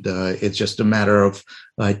developed, and it's just a matter of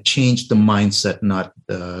change the mindset, not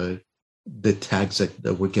the tags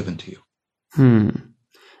that were given to you.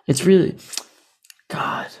 It's really,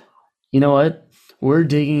 God, you know what? We're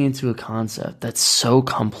digging into a concept that's so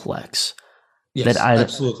complex. Yes,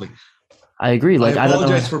 absolutely. I agree. Like, I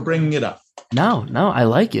apologize for bringing it up. No, I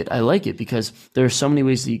like it. I like it because there are so many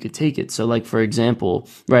ways that you could take it. So like, for example,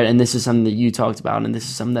 right, and this is something that you talked about, and this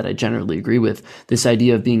is something that I generally agree with, this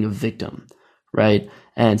idea of being a victim, right?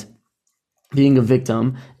 And being a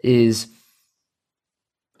victim is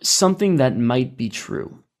something that might be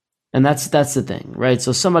true. And that's the thing, right?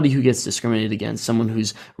 So somebody who gets discriminated against, someone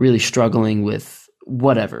who's really struggling with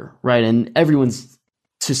whatever, right? And everyone's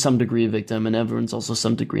to some degree a victim, and everyone's also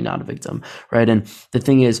some degree not a victim, right? And the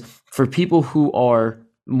thing is, for people who are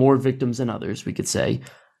more victims than others, we could say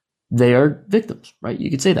they are victims, right?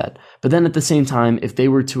 You could say that. But then at the same time, if they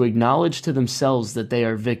were to acknowledge to themselves that they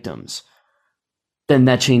are victims, then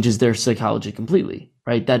that changes their psychology completely,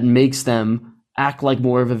 right? That makes them act like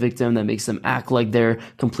more of a victim. That makes them act like they're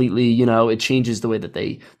completely, it changes the way that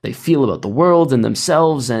they feel about the world and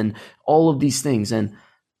themselves and all of these things. And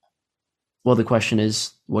well, the question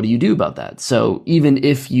is, what do you do about that? So even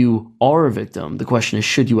if you are a victim, the question is,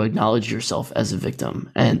 should you acknowledge yourself as a victim?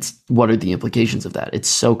 And what are the implications of that? It's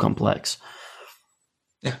so complex.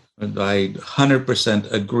 Yeah, I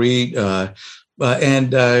 100% agree. And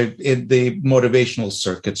in the motivational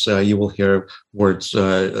circuits, you will hear words,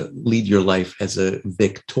 lead your life as a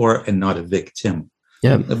victor and not a victim.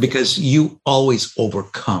 Yeah. Because you always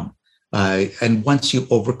overcome. And once you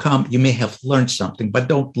overcome, you may have learned something, but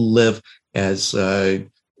don't live as the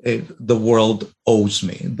world owes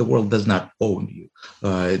me. The world does not own you.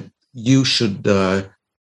 You should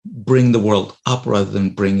bring the world up rather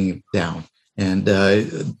than bringing it down. And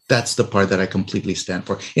that's the part that I completely stand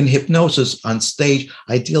for. In hypnosis on stage,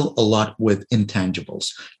 I deal a lot with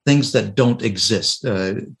intangibles, things that don't exist,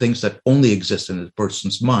 things that only exist in a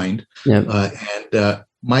person's mind. Yep. And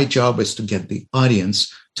my job is to get the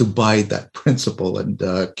audience to buy that principle and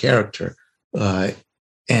character,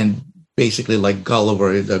 and basically, like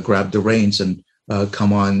Gulliver, grab the reins and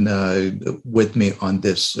come on with me on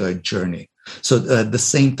this journey. So the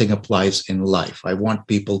same thing applies in life. I want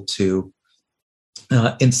people to,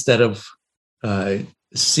 instead of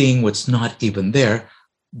seeing what's not even there,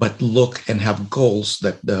 but look and have goals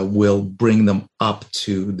that will bring them up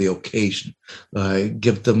to the occasion,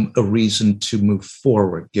 give them a reason to move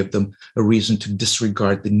forward, give them a reason to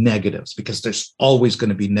disregard the negatives, because there's always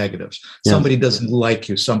going to be negatives. Yeah. Somebody doesn't like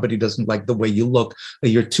you. Somebody doesn't like the way you look.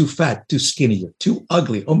 You're too fat, too skinny, you're too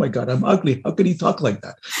ugly. Oh my God, I'm ugly. How can you talk like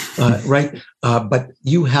that? Right? But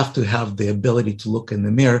you have to have the ability to look in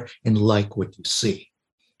the mirror and like what you see.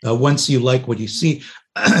 Once you like what you see,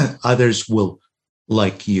 others will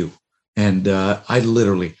like you. And I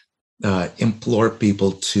literally implore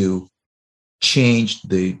people to change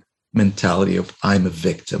the mentality of I'm a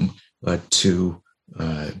victim to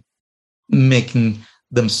making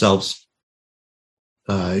themselves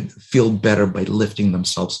feel better by lifting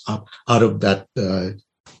themselves up out of that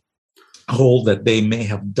hole that they may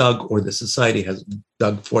have dug or the society has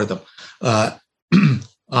dug for them.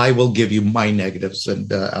 I will give you my negatives,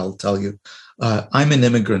 and I'll tell you, I'm an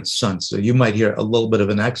immigrant son, so you might hear a little bit of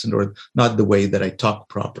an accent or not the way that I talk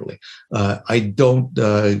properly. I don't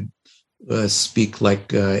speak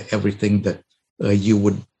like everything that you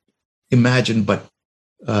would imagine, but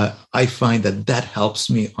I find that helps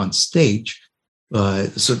me on stage.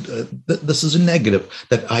 This is a negative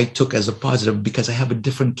that I took as a positive because I have a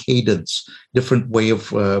different cadence, different way of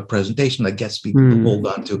presentation that gets people to hold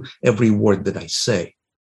on to every word that I say.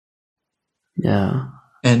 Yeah.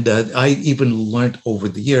 And I even learned over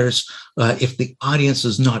the years, if the audience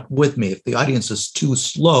is not with me, if the audience is too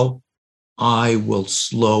slow, I will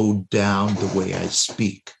slow down the way I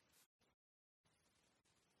speak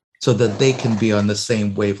so that they can be on the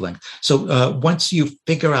same wavelength. So once you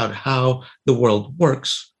figure out how the world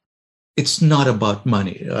works, it's not about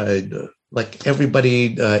money. Like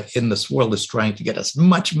everybody in this world is trying to get as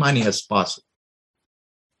much money as possible.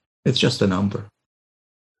 It's just a number.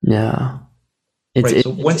 Yeah. Right. So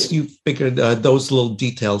once you figure those little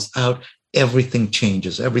details out, everything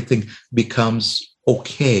changes. Everything becomes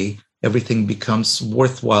okay. Everything becomes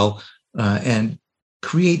worthwhile, and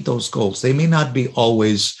create those goals. They may not be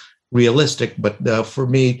always realistic, but for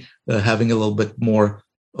me, having a little bit more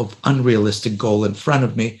of unrealistic goal in front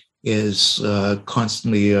of me is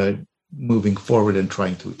constantly moving forward and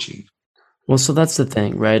trying to achieve. Well, so that's the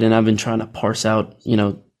thing, right? And I've been trying to parse out,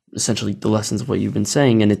 essentially the lessons of what you've been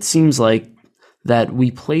saying. And it seems like that we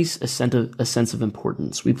place a sense of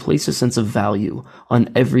importance. We place a sense of value on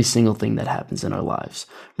every single thing that happens in our lives,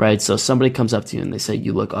 right? So somebody comes up to you and they say,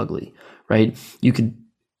 you look ugly, right? You could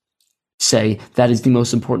say, that is the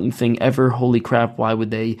most important thing ever. Holy crap, why would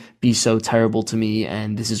they be so terrible to me?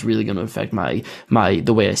 And this is really going to affect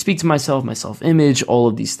the way I speak to myself, my self-image, all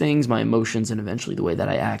of these things, my emotions, and eventually the way that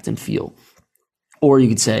I act and feel. Or you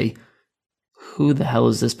could say, who the hell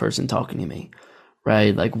is this person talking to me?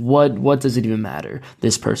 Right? Like, what does it even matter?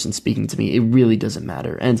 This person speaking to me, it really doesn't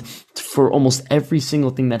matter. And for almost every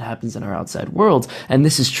single thing that happens in our outside world, and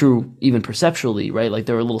this is true even perceptually, right? Like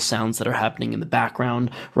there are little sounds that are happening in the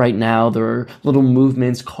background right now. There are little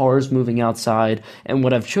movements, cars moving outside. And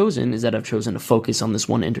what I've chosen is that I've chosen to focus on this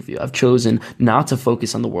one interview. I've chosen not to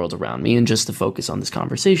focus on the world around me and just to focus on this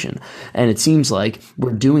conversation. And it seems like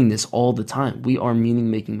we're doing this all the time. We are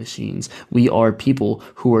meaning-making machines. We are people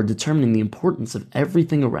who are determining the importance of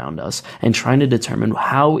everything around us and trying to determine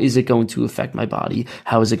how is it going to affect my body?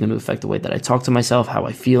 How is it going to affect the way that I talk to myself, how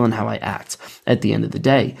I feel, and how I act at the end of the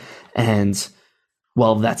day? And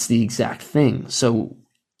well, that's the exact thing. So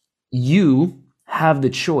you have the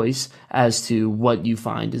choice as to what you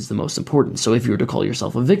find is the most important. So if you were to call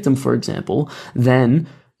yourself a victim, for example, then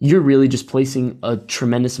you're really just placing a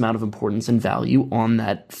tremendous amount of importance and value on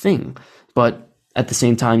that thing. But at the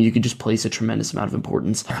same time, you could just place a tremendous amount of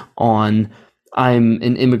importance on, I'm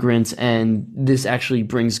an immigrant and this actually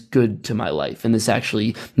brings good to my life and this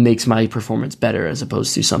actually makes my performance better, as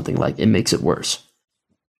opposed to something like it makes it worse.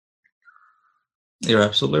 You're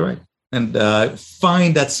absolutely right. And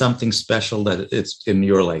find that something special that it's in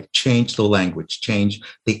your life. Change the language, change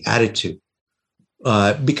the attitude.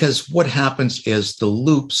 Because what happens is the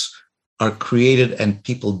loops are created and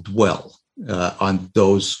people dwell on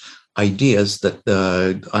those ideas that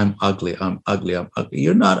I'm ugly, I'm ugly, I'm ugly.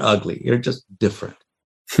 You're not ugly. You're just different.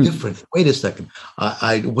 Different. Wait a second.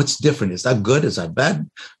 What's different? Is that good? Is that bad?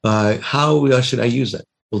 How should I use that?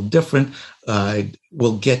 Well, different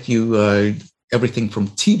will get you everything from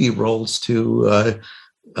TV roles to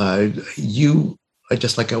you.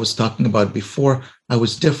 Just like I was talking about before, I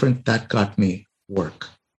was different. That got me work.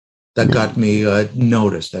 That got me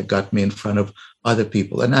noticed. That got me in front of other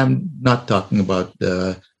people. And I'm not talking about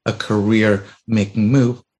a career making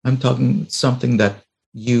move. I'm talking something that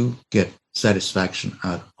you get satisfaction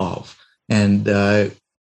out of. And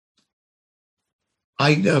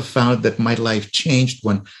I found that my life changed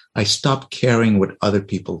when I stopped caring what other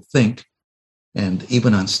people think, and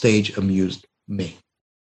even on stage amused me.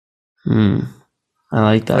 I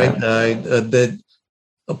like that. Right?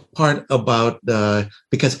 The part about,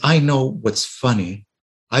 because I know what's funny,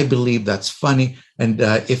 I believe that's funny. And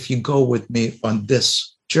if you go with me on this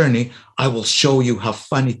journey, I will show you how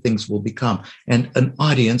funny things will become. And an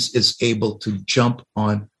audience is able to jump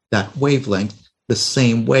on that wavelength the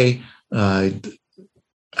same way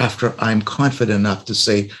after I'm confident enough to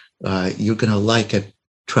say, you're going to like it,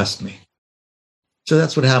 trust me. So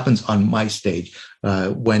that's what happens on my stage.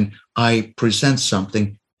 When I present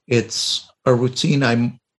something, it's a routine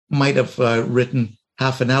I might have written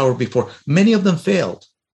half an hour before. Many of them failed.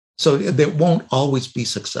 So they won't always be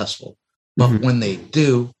successful. But when they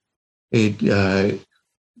do, it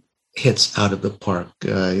hits out of the park.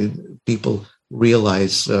 People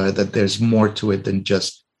realize that there's more to it than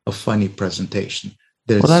just a funny presentation.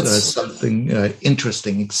 There's something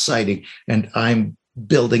interesting, exciting, and I'm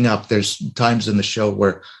building up. There's times in the show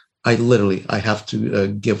where I have to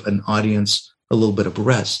give an audience a little bit of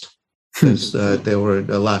rest because they were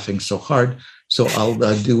laughing so hard. So I'll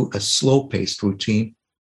do a slow paced routine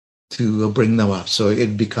to bring them up. So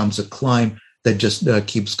it becomes a climb that just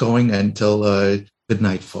keeps going until good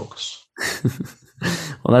night, folks.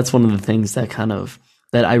 Well, that's one of the things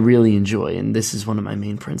that I really enjoy. And this is one of my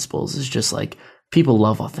main principles is just like people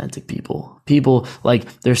love authentic people. People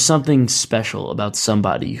like there's something special about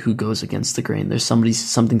somebody who goes against the grain. There's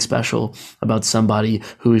something special about somebody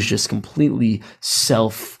who is just completely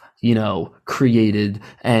created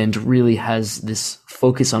and really has this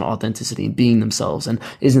focus on authenticity and being themselves. And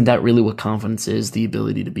isn't that really what confidence is? The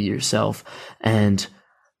ability to be yourself. And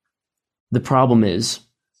the problem is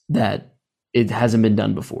that it hasn't been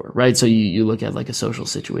done before, right? So you look at like a social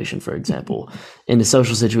situation, for example. In a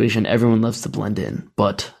social situation, everyone loves to blend in,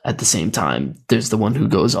 but at the same time, there's the one who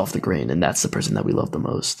goes off the grain, and that's the person that we love the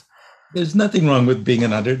most. There's nothing wrong with being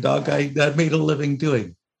an underdog. I made a living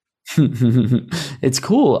doing. It's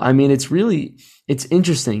cool. I mean, it's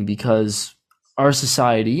interesting because our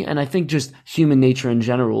society, and I think just human nature in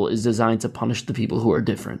general, is designed to punish the people who are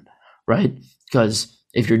different, right? Because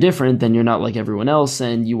if you're different, then you're not like everyone else,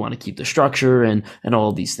 and you want to keep the structure and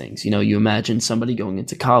all these things. You imagine somebody going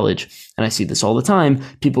into college, and I see this all the time.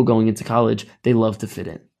 People going into college, they love to fit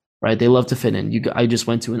in, right? They love to fit in. I just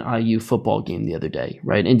went to an IU football game the other day,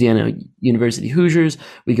 right? Indiana University Hoosiers.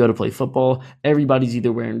 We go to play football. Everybody's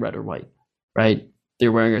either wearing red or white, right?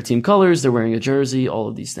 They're wearing our team colors. They're wearing a jersey. All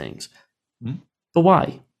of these things. Mm-hmm. But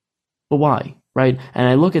why? Right? And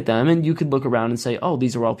I look at them, and you could look around and say, oh,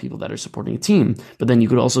 these are all people that are supporting a team. But then you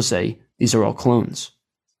could also say, these are all clones,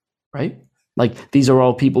 right? Like, these are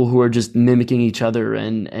all people who are just mimicking each other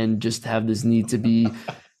and just have this need to be,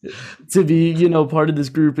 part of this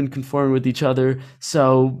group and conform with each other.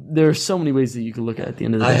 So there are so many ways that you can look at the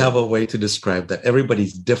end of the day. I have a way to describe that.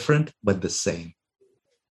 Everybody's different, but the same.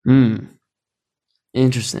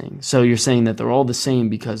 Interesting. So you're saying that they're all the same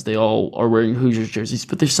because they all are wearing Hoosiers jerseys,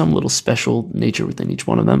 but there's some little special nature within each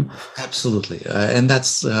one of them. Absolutely. And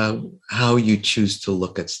that's how you choose to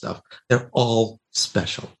look at stuff. They're all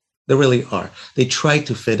special. They really are. They try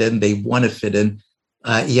to fit in. They want to fit in.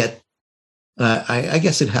 Yet, I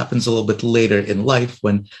guess it happens a little bit later in life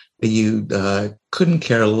when you couldn't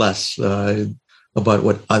care less about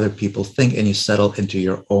what other people think, and you settle into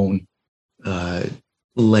your own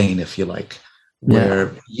lane, if you like.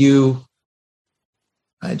 Where you,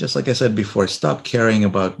 just like I said before, stop caring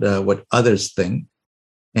about what others think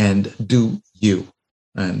and do you.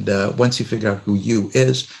 And once you figure out who you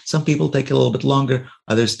is, some people take a little bit longer,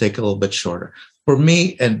 others take a little bit shorter. For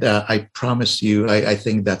me, and I promise you, I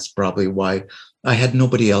think that's probably why I had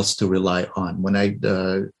nobody else to rely on. When I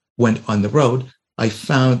went on the road, I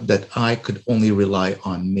found that I could only rely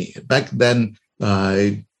on me. Back then,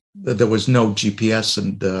 there was no GPS,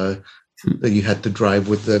 and you had to drive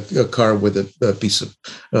with a car with a piece of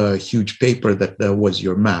huge paper that was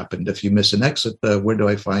your map. And if you miss an exit, where do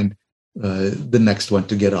I find the next one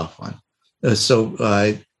to get off on?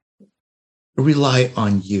 So rely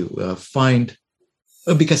on you.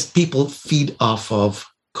 Because people feed off of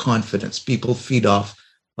confidence. People feed off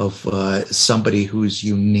of somebody who's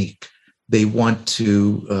unique. They want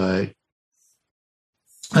to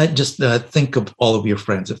just think of all of your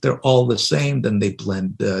friends. If they're all the same, then they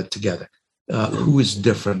blend together. Who is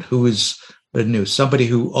different? Who is new? Somebody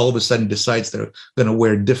who all of a sudden decides they're going to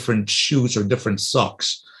wear different shoes or different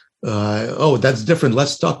socks. That's different.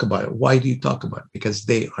 Let's talk about it. Why do you talk about it? Because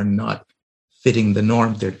they are not fitting the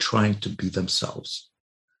norm. They're trying to be themselves.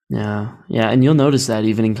 Yeah. And you'll notice that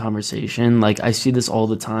even in conversation, like I see this all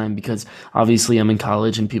the time because obviously I'm in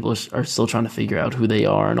college and people are still trying to figure out who they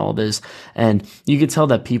are and all this. And you could tell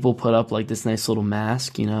that people put up like this nice little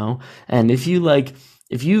mask, and if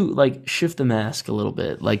you shift the mask a little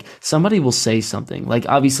bit, like somebody will say something, like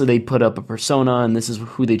obviously they put up a persona and this is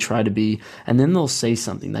who they try to be. And then they'll say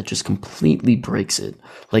something that just completely breaks it.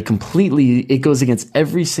 Like completely, it goes against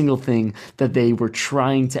every single thing that they were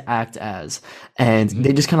trying to act as. And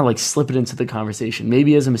they just kind of like slip it into the conversation,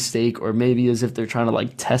 maybe as a mistake or maybe as if they're trying to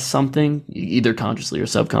like test something, either consciously or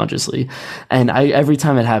subconsciously. And every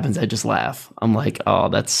time it happens, I just laugh. I'm like, oh,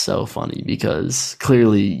 that's so funny because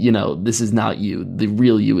clearly, this is not you. The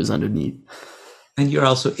real you is underneath. And you're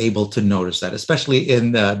also able to notice that, especially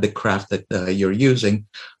in the craft that you're using.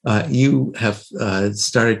 You have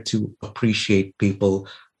started to appreciate people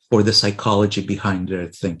for the psychology behind their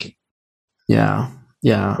thinking. Yeah.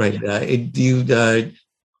 Right. Do you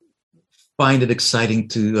find it exciting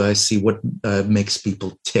to see what makes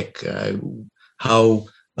people tick? How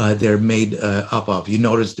they're made up of. You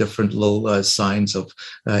notice different little signs of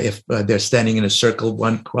if they're standing in a circle,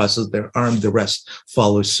 one crosses their arm, the rest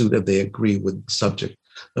follow suit if they agree with the subject.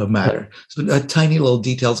 matter. So tiny little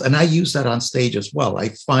details. And I use that on stage as well. I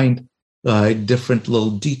find different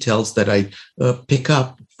little details that I pick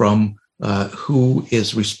up from who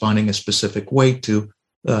is responding a specific way to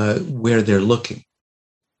where they're looking.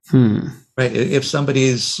 Right. If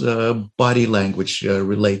somebody's body language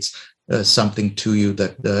relates something to you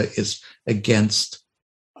that is against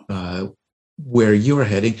where you're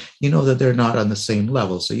heading, you know that they're not on the same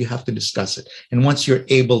level. So you have to discuss it. And once you're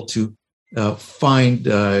able to find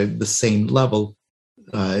the same level,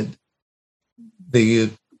 the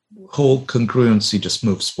whole congruency just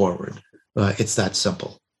moves forward. It's that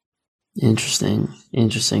simple. Interesting.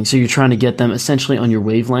 So you're trying to get them essentially on your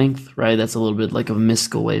wavelength, right? That's a little bit like a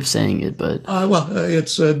mystical way of saying it, but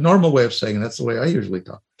it's a normal way of saying it. That's the way I usually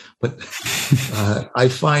talk. But I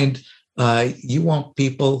find you want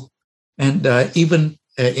people, and even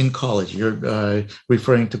in college, you're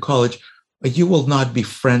referring to college, you will not be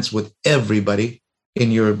friends with everybody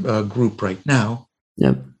in your group right now.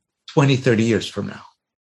 Yep. 20, 30 years from now.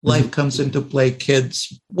 Life comes into play,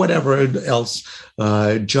 kids, whatever else,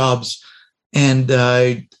 jobs. And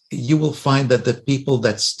you will find that the people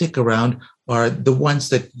that stick around are the ones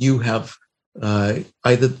that you have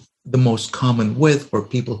either the most common with or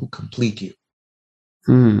people who complete you.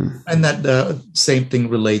 And that same thing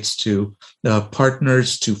relates to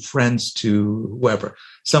partners, to friends, to whoever.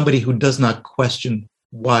 Somebody who does not question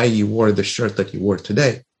why you wore the shirt that you wore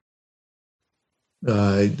today.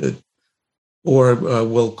 Or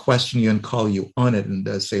will question you and call you on it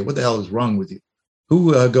and say, what the hell is wrong with you?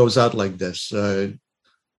 Who goes out like this?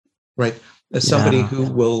 Right? Somebody who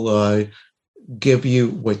will give you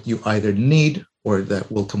what you either need or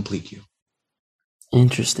that will complete you.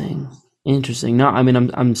 Interesting. No, I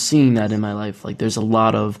mean, I'm seeing that in my life. Like there's a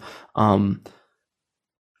lot of,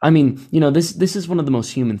 this is one of the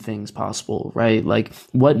most human things possible, right? Like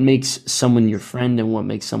what makes someone your friend and what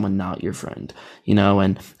makes someone not your friend,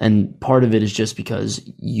 and part of it is just because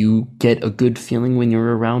you get a good feeling when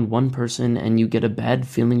you're around one person and you get a bad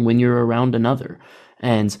feeling when you're around another.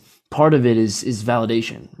 And part of it is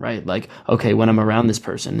validation, right? Like, okay, when I'm around this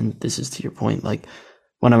person, and this is to your point, like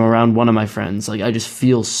when I'm around one of my friends, like I just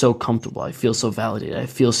feel so comfortable. I feel so validated. I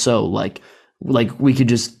feel so like we could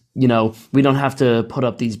just, we don't have to put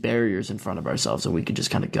up these barriers in front of ourselves and we could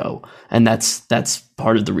just kind of go. And that's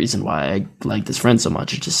part of the reason why I like this friend so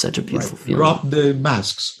much. It's just such a beautiful feeling. Drop the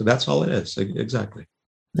masks. That's all it is. Exactly.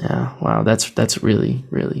 Yeah. Wow. That's really,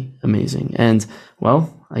 really amazing. And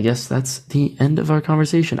well, I guess that's the end of our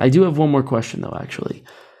conversation. I do have one more question though, actually.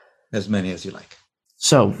 As many as you like.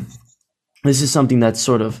 So this is something that's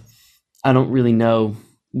sort of, I don't really know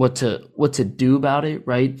what to do about it,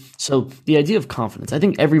 right? So the idea of confidence, I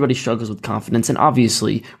think everybody struggles with confidence. And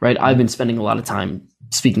obviously, right, I've been spending a lot of time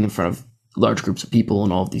speaking in front of large groups of people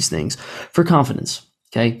and all of these things for confidence,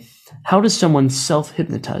 okay? How does someone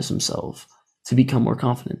self-hypnotize themselves to become more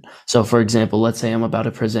confident? So for example, let's say I'm about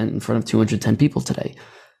to present in front of 210 people today.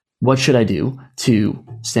 What should I do to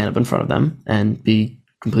stand up in front of them and be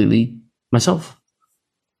completely myself?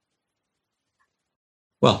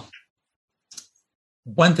 Well,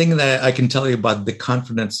 one thing that I can tell you about the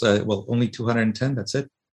confidence, only 210, that's it?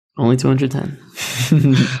 Only 210.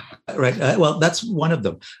 Right. Well, that's one of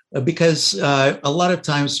them. Because a lot of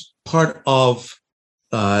times part of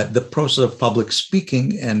the process of public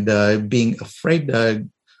speaking and being afraid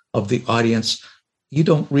of the audience, you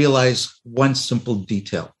don't realize one simple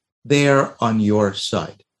detail. They're on your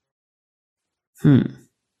side.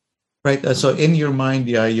 Right. So in your mind,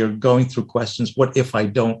 you're going through questions. What if I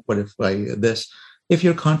don't? What if I this? If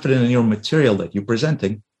you're confident in your material that you're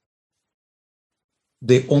presenting,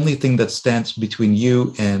 the only thing that stands between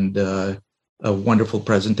you and a wonderful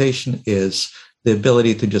presentation is the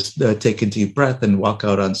ability to just take a deep breath and walk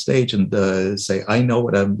out on stage and say, I know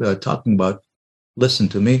what I'm talking about. Listen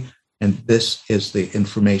to me. And this is the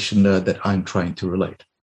information that I'm trying to relate.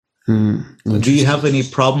 Do you have any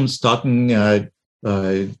problems talking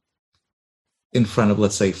in front of,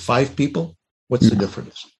 let's say, 5 people? What's the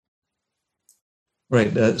difference?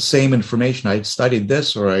 Right. Same information. I studied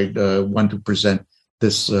this, or I want to present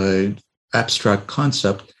this abstract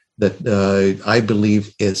concept that I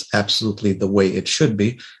believe is absolutely the way it should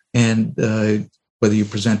be. And whether you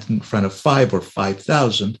present in front of 5 or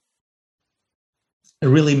 5,000, it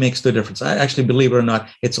really makes the difference. I actually, believe it or not,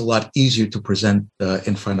 it's a lot easier to present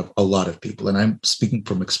in front of a lot of people. And I'm speaking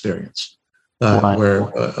from experience, where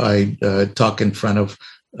I talk in front of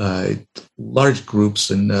large groups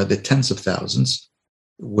in the tens of thousands,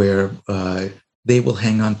 where they will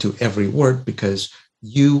hang on to every word because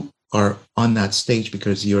you are on that stage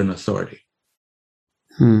because you're an authority.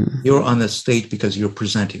 You're on the stage because you're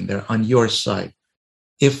presenting. They're on your side.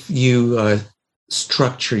 if you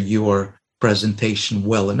structure your presentation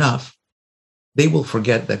well enough, they will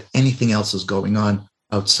forget that anything else is going on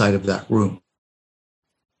outside of that room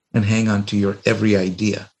and hang on to your every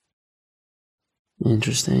idea.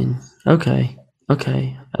 Interesting. Okay.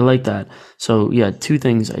 I like that. So yeah, two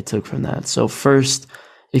things I took from that. So first,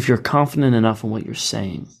 if you're confident enough in what you're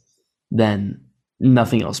saying, then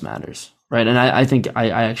nothing else matters, right? And I think I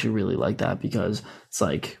actually really like that, because it's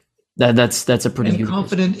like that's a pretty And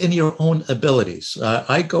confident in your own abilities.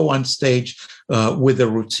 I go on stage with a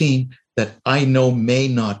routine that I know may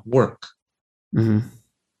not work. Mm-hmm.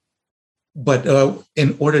 But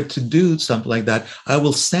in order to do something like that, I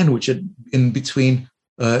will sandwich it in between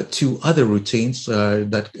two other routines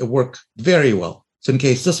that work very well. So in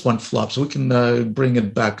case this one flops, we can bring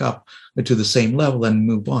it back up to the same level and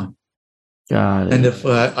move on. Got it. And if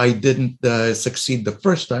I didn't succeed the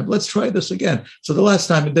first time, let's try this again. So the last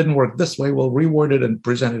time it didn't work this way, we'll reword it and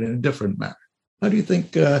present it in a different manner. How do you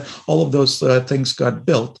think all of those things got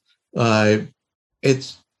built?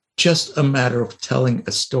 It's just a matter of telling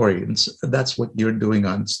a story. And that's what you're doing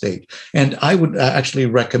on stage. And I would actually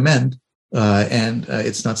recommend, and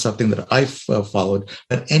it's not something that I've followed,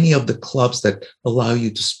 but any of the clubs that allow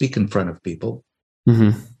you to speak in front of people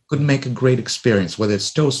could make a great experience, whether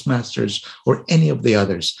it's Toastmasters or any of the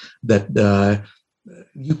others, that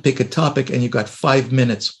you pick a topic and you got 5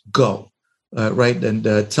 minutes, go. Right? And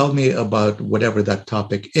tell me about whatever that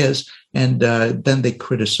topic is. And then they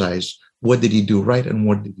criticize, what did you do right and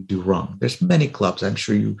what did you do wrong? There's many clubs. I'm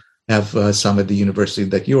sure you have some at the university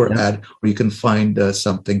that you're at, where you can find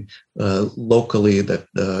something locally that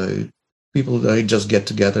people just get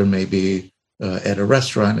together, maybe at a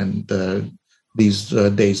restaurant. And these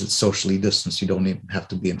days it's socially distanced. You don't even have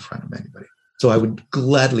to be in front of anybody. So I would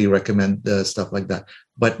gladly recommend stuff like that.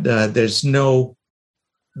 But there's no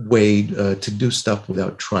way to do stuff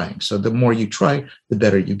without trying. So the more you try, the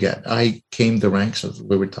better you get. I came the ranks, as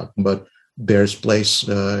we were talking about Bear's Place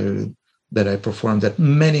that I performed at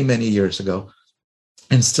many, many years ago,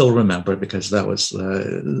 and still remember, because that was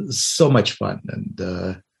so much fun.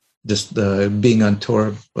 And just being on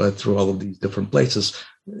tour through all of these different places,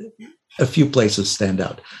 a few places stand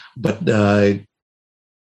out. But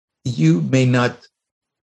you may not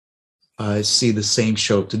see the same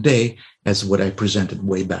show today as what I presented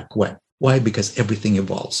way back when. Why? Because everything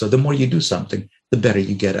evolves. So the more you do something, the better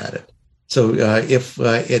you get at it. So if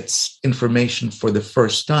it's information for the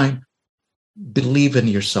first time, believe in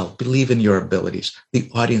yourself, believe in your abilities.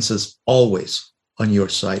 The audience is always on your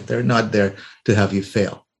side. They're not there to have you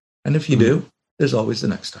fail. And if you do, there's always the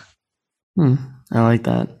next time. I like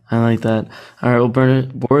that. All right, well,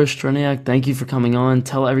 Boris Cherniak, thank you for coming on.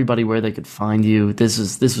 Tell everybody where they could find you. This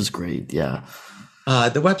was great. Yeah.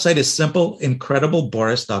 The website is simple,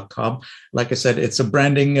 incredibleBoris.com. Like I said, it's a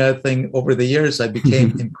branding thing. Over the years, I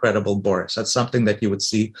became Incredible Boris. That's something that you would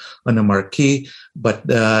see on a marquee, but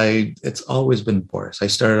it's always been Boris. I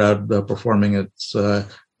started out performing it's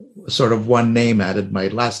sort of one name, added my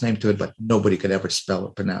last name to it, but nobody could ever spell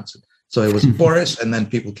or pronounce it. So it was Boris, and then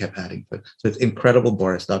people kept adding to it. So it's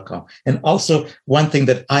incredibleBoris.com. And also, one thing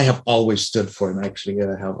that I have always stood for, and actually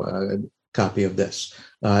I have a copy of this.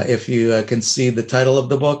 If you can see the title of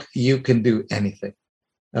the book, you can do anything.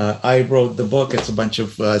 I wrote the book. It's a bunch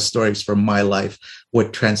of stories from my life,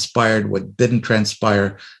 what transpired, what didn't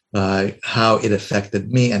transpire, how it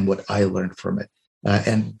affected me, and what I learned from it.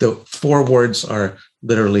 And the 4 words are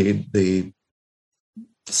literally the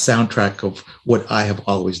soundtrack of what I have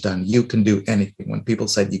always done. You can do anything. When people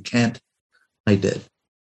said you can't, I did.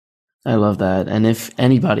 I love that. And if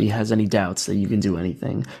anybody has any doubts that you can do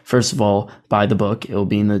anything, first of all, buy the book. It will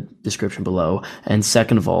be in the description below. And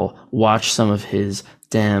second of all, watch some of his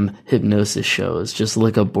damn hypnosis shows. Just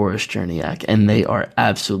look up Boris Cherniak, and they are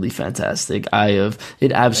absolutely fantastic.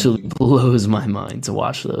 It absolutely blows my mind to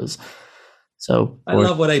watch those. So I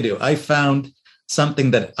love what I do. I found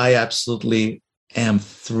something that I absolutely am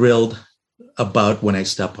thrilled about when I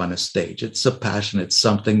step on a stage. It's a passion. It's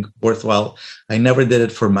something worthwhile. I never did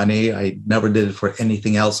it for money. I never did it for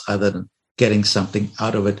anything else other than getting something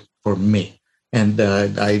out of it for me. And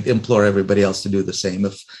I implore everybody else to do the same.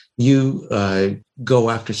 If you go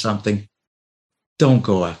after something, don't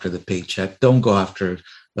go after the paycheck. Don't go after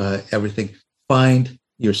everything. Find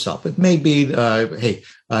yourself. It may be, hey,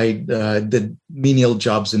 I did menial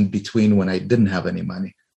jobs in between when I didn't have any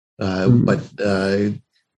money. But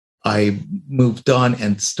I moved on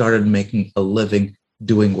and started making a living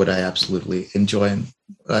doing what I absolutely enjoy.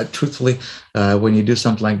 And truthfully, when you do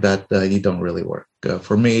something like that, you don't really work.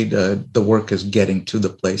 For me, the work is getting to the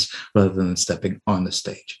place rather than stepping on the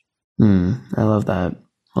stage. I love that.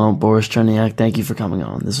 Well, Boris Cherniak, thank you for coming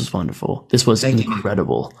on. This was wonderful. This was Thank you.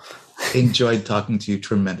 incredible. Enjoyed talking to you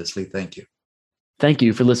tremendously. Thank you. Thank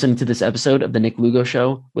you for listening to this episode of The Nick Lugo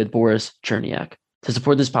Show with Boris Cherniak. To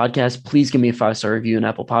support this podcast, please give me a 5-star review on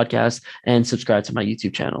Apple Podcasts and subscribe to my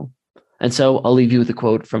YouTube channel. And so I'll leave you with a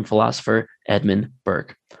quote from philosopher Edmund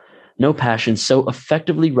Burke. No passion so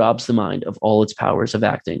effectively robs the mind of all its powers of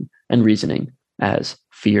acting and reasoning as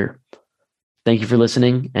fear. Thank you for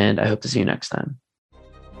listening, and I hope to see you next time.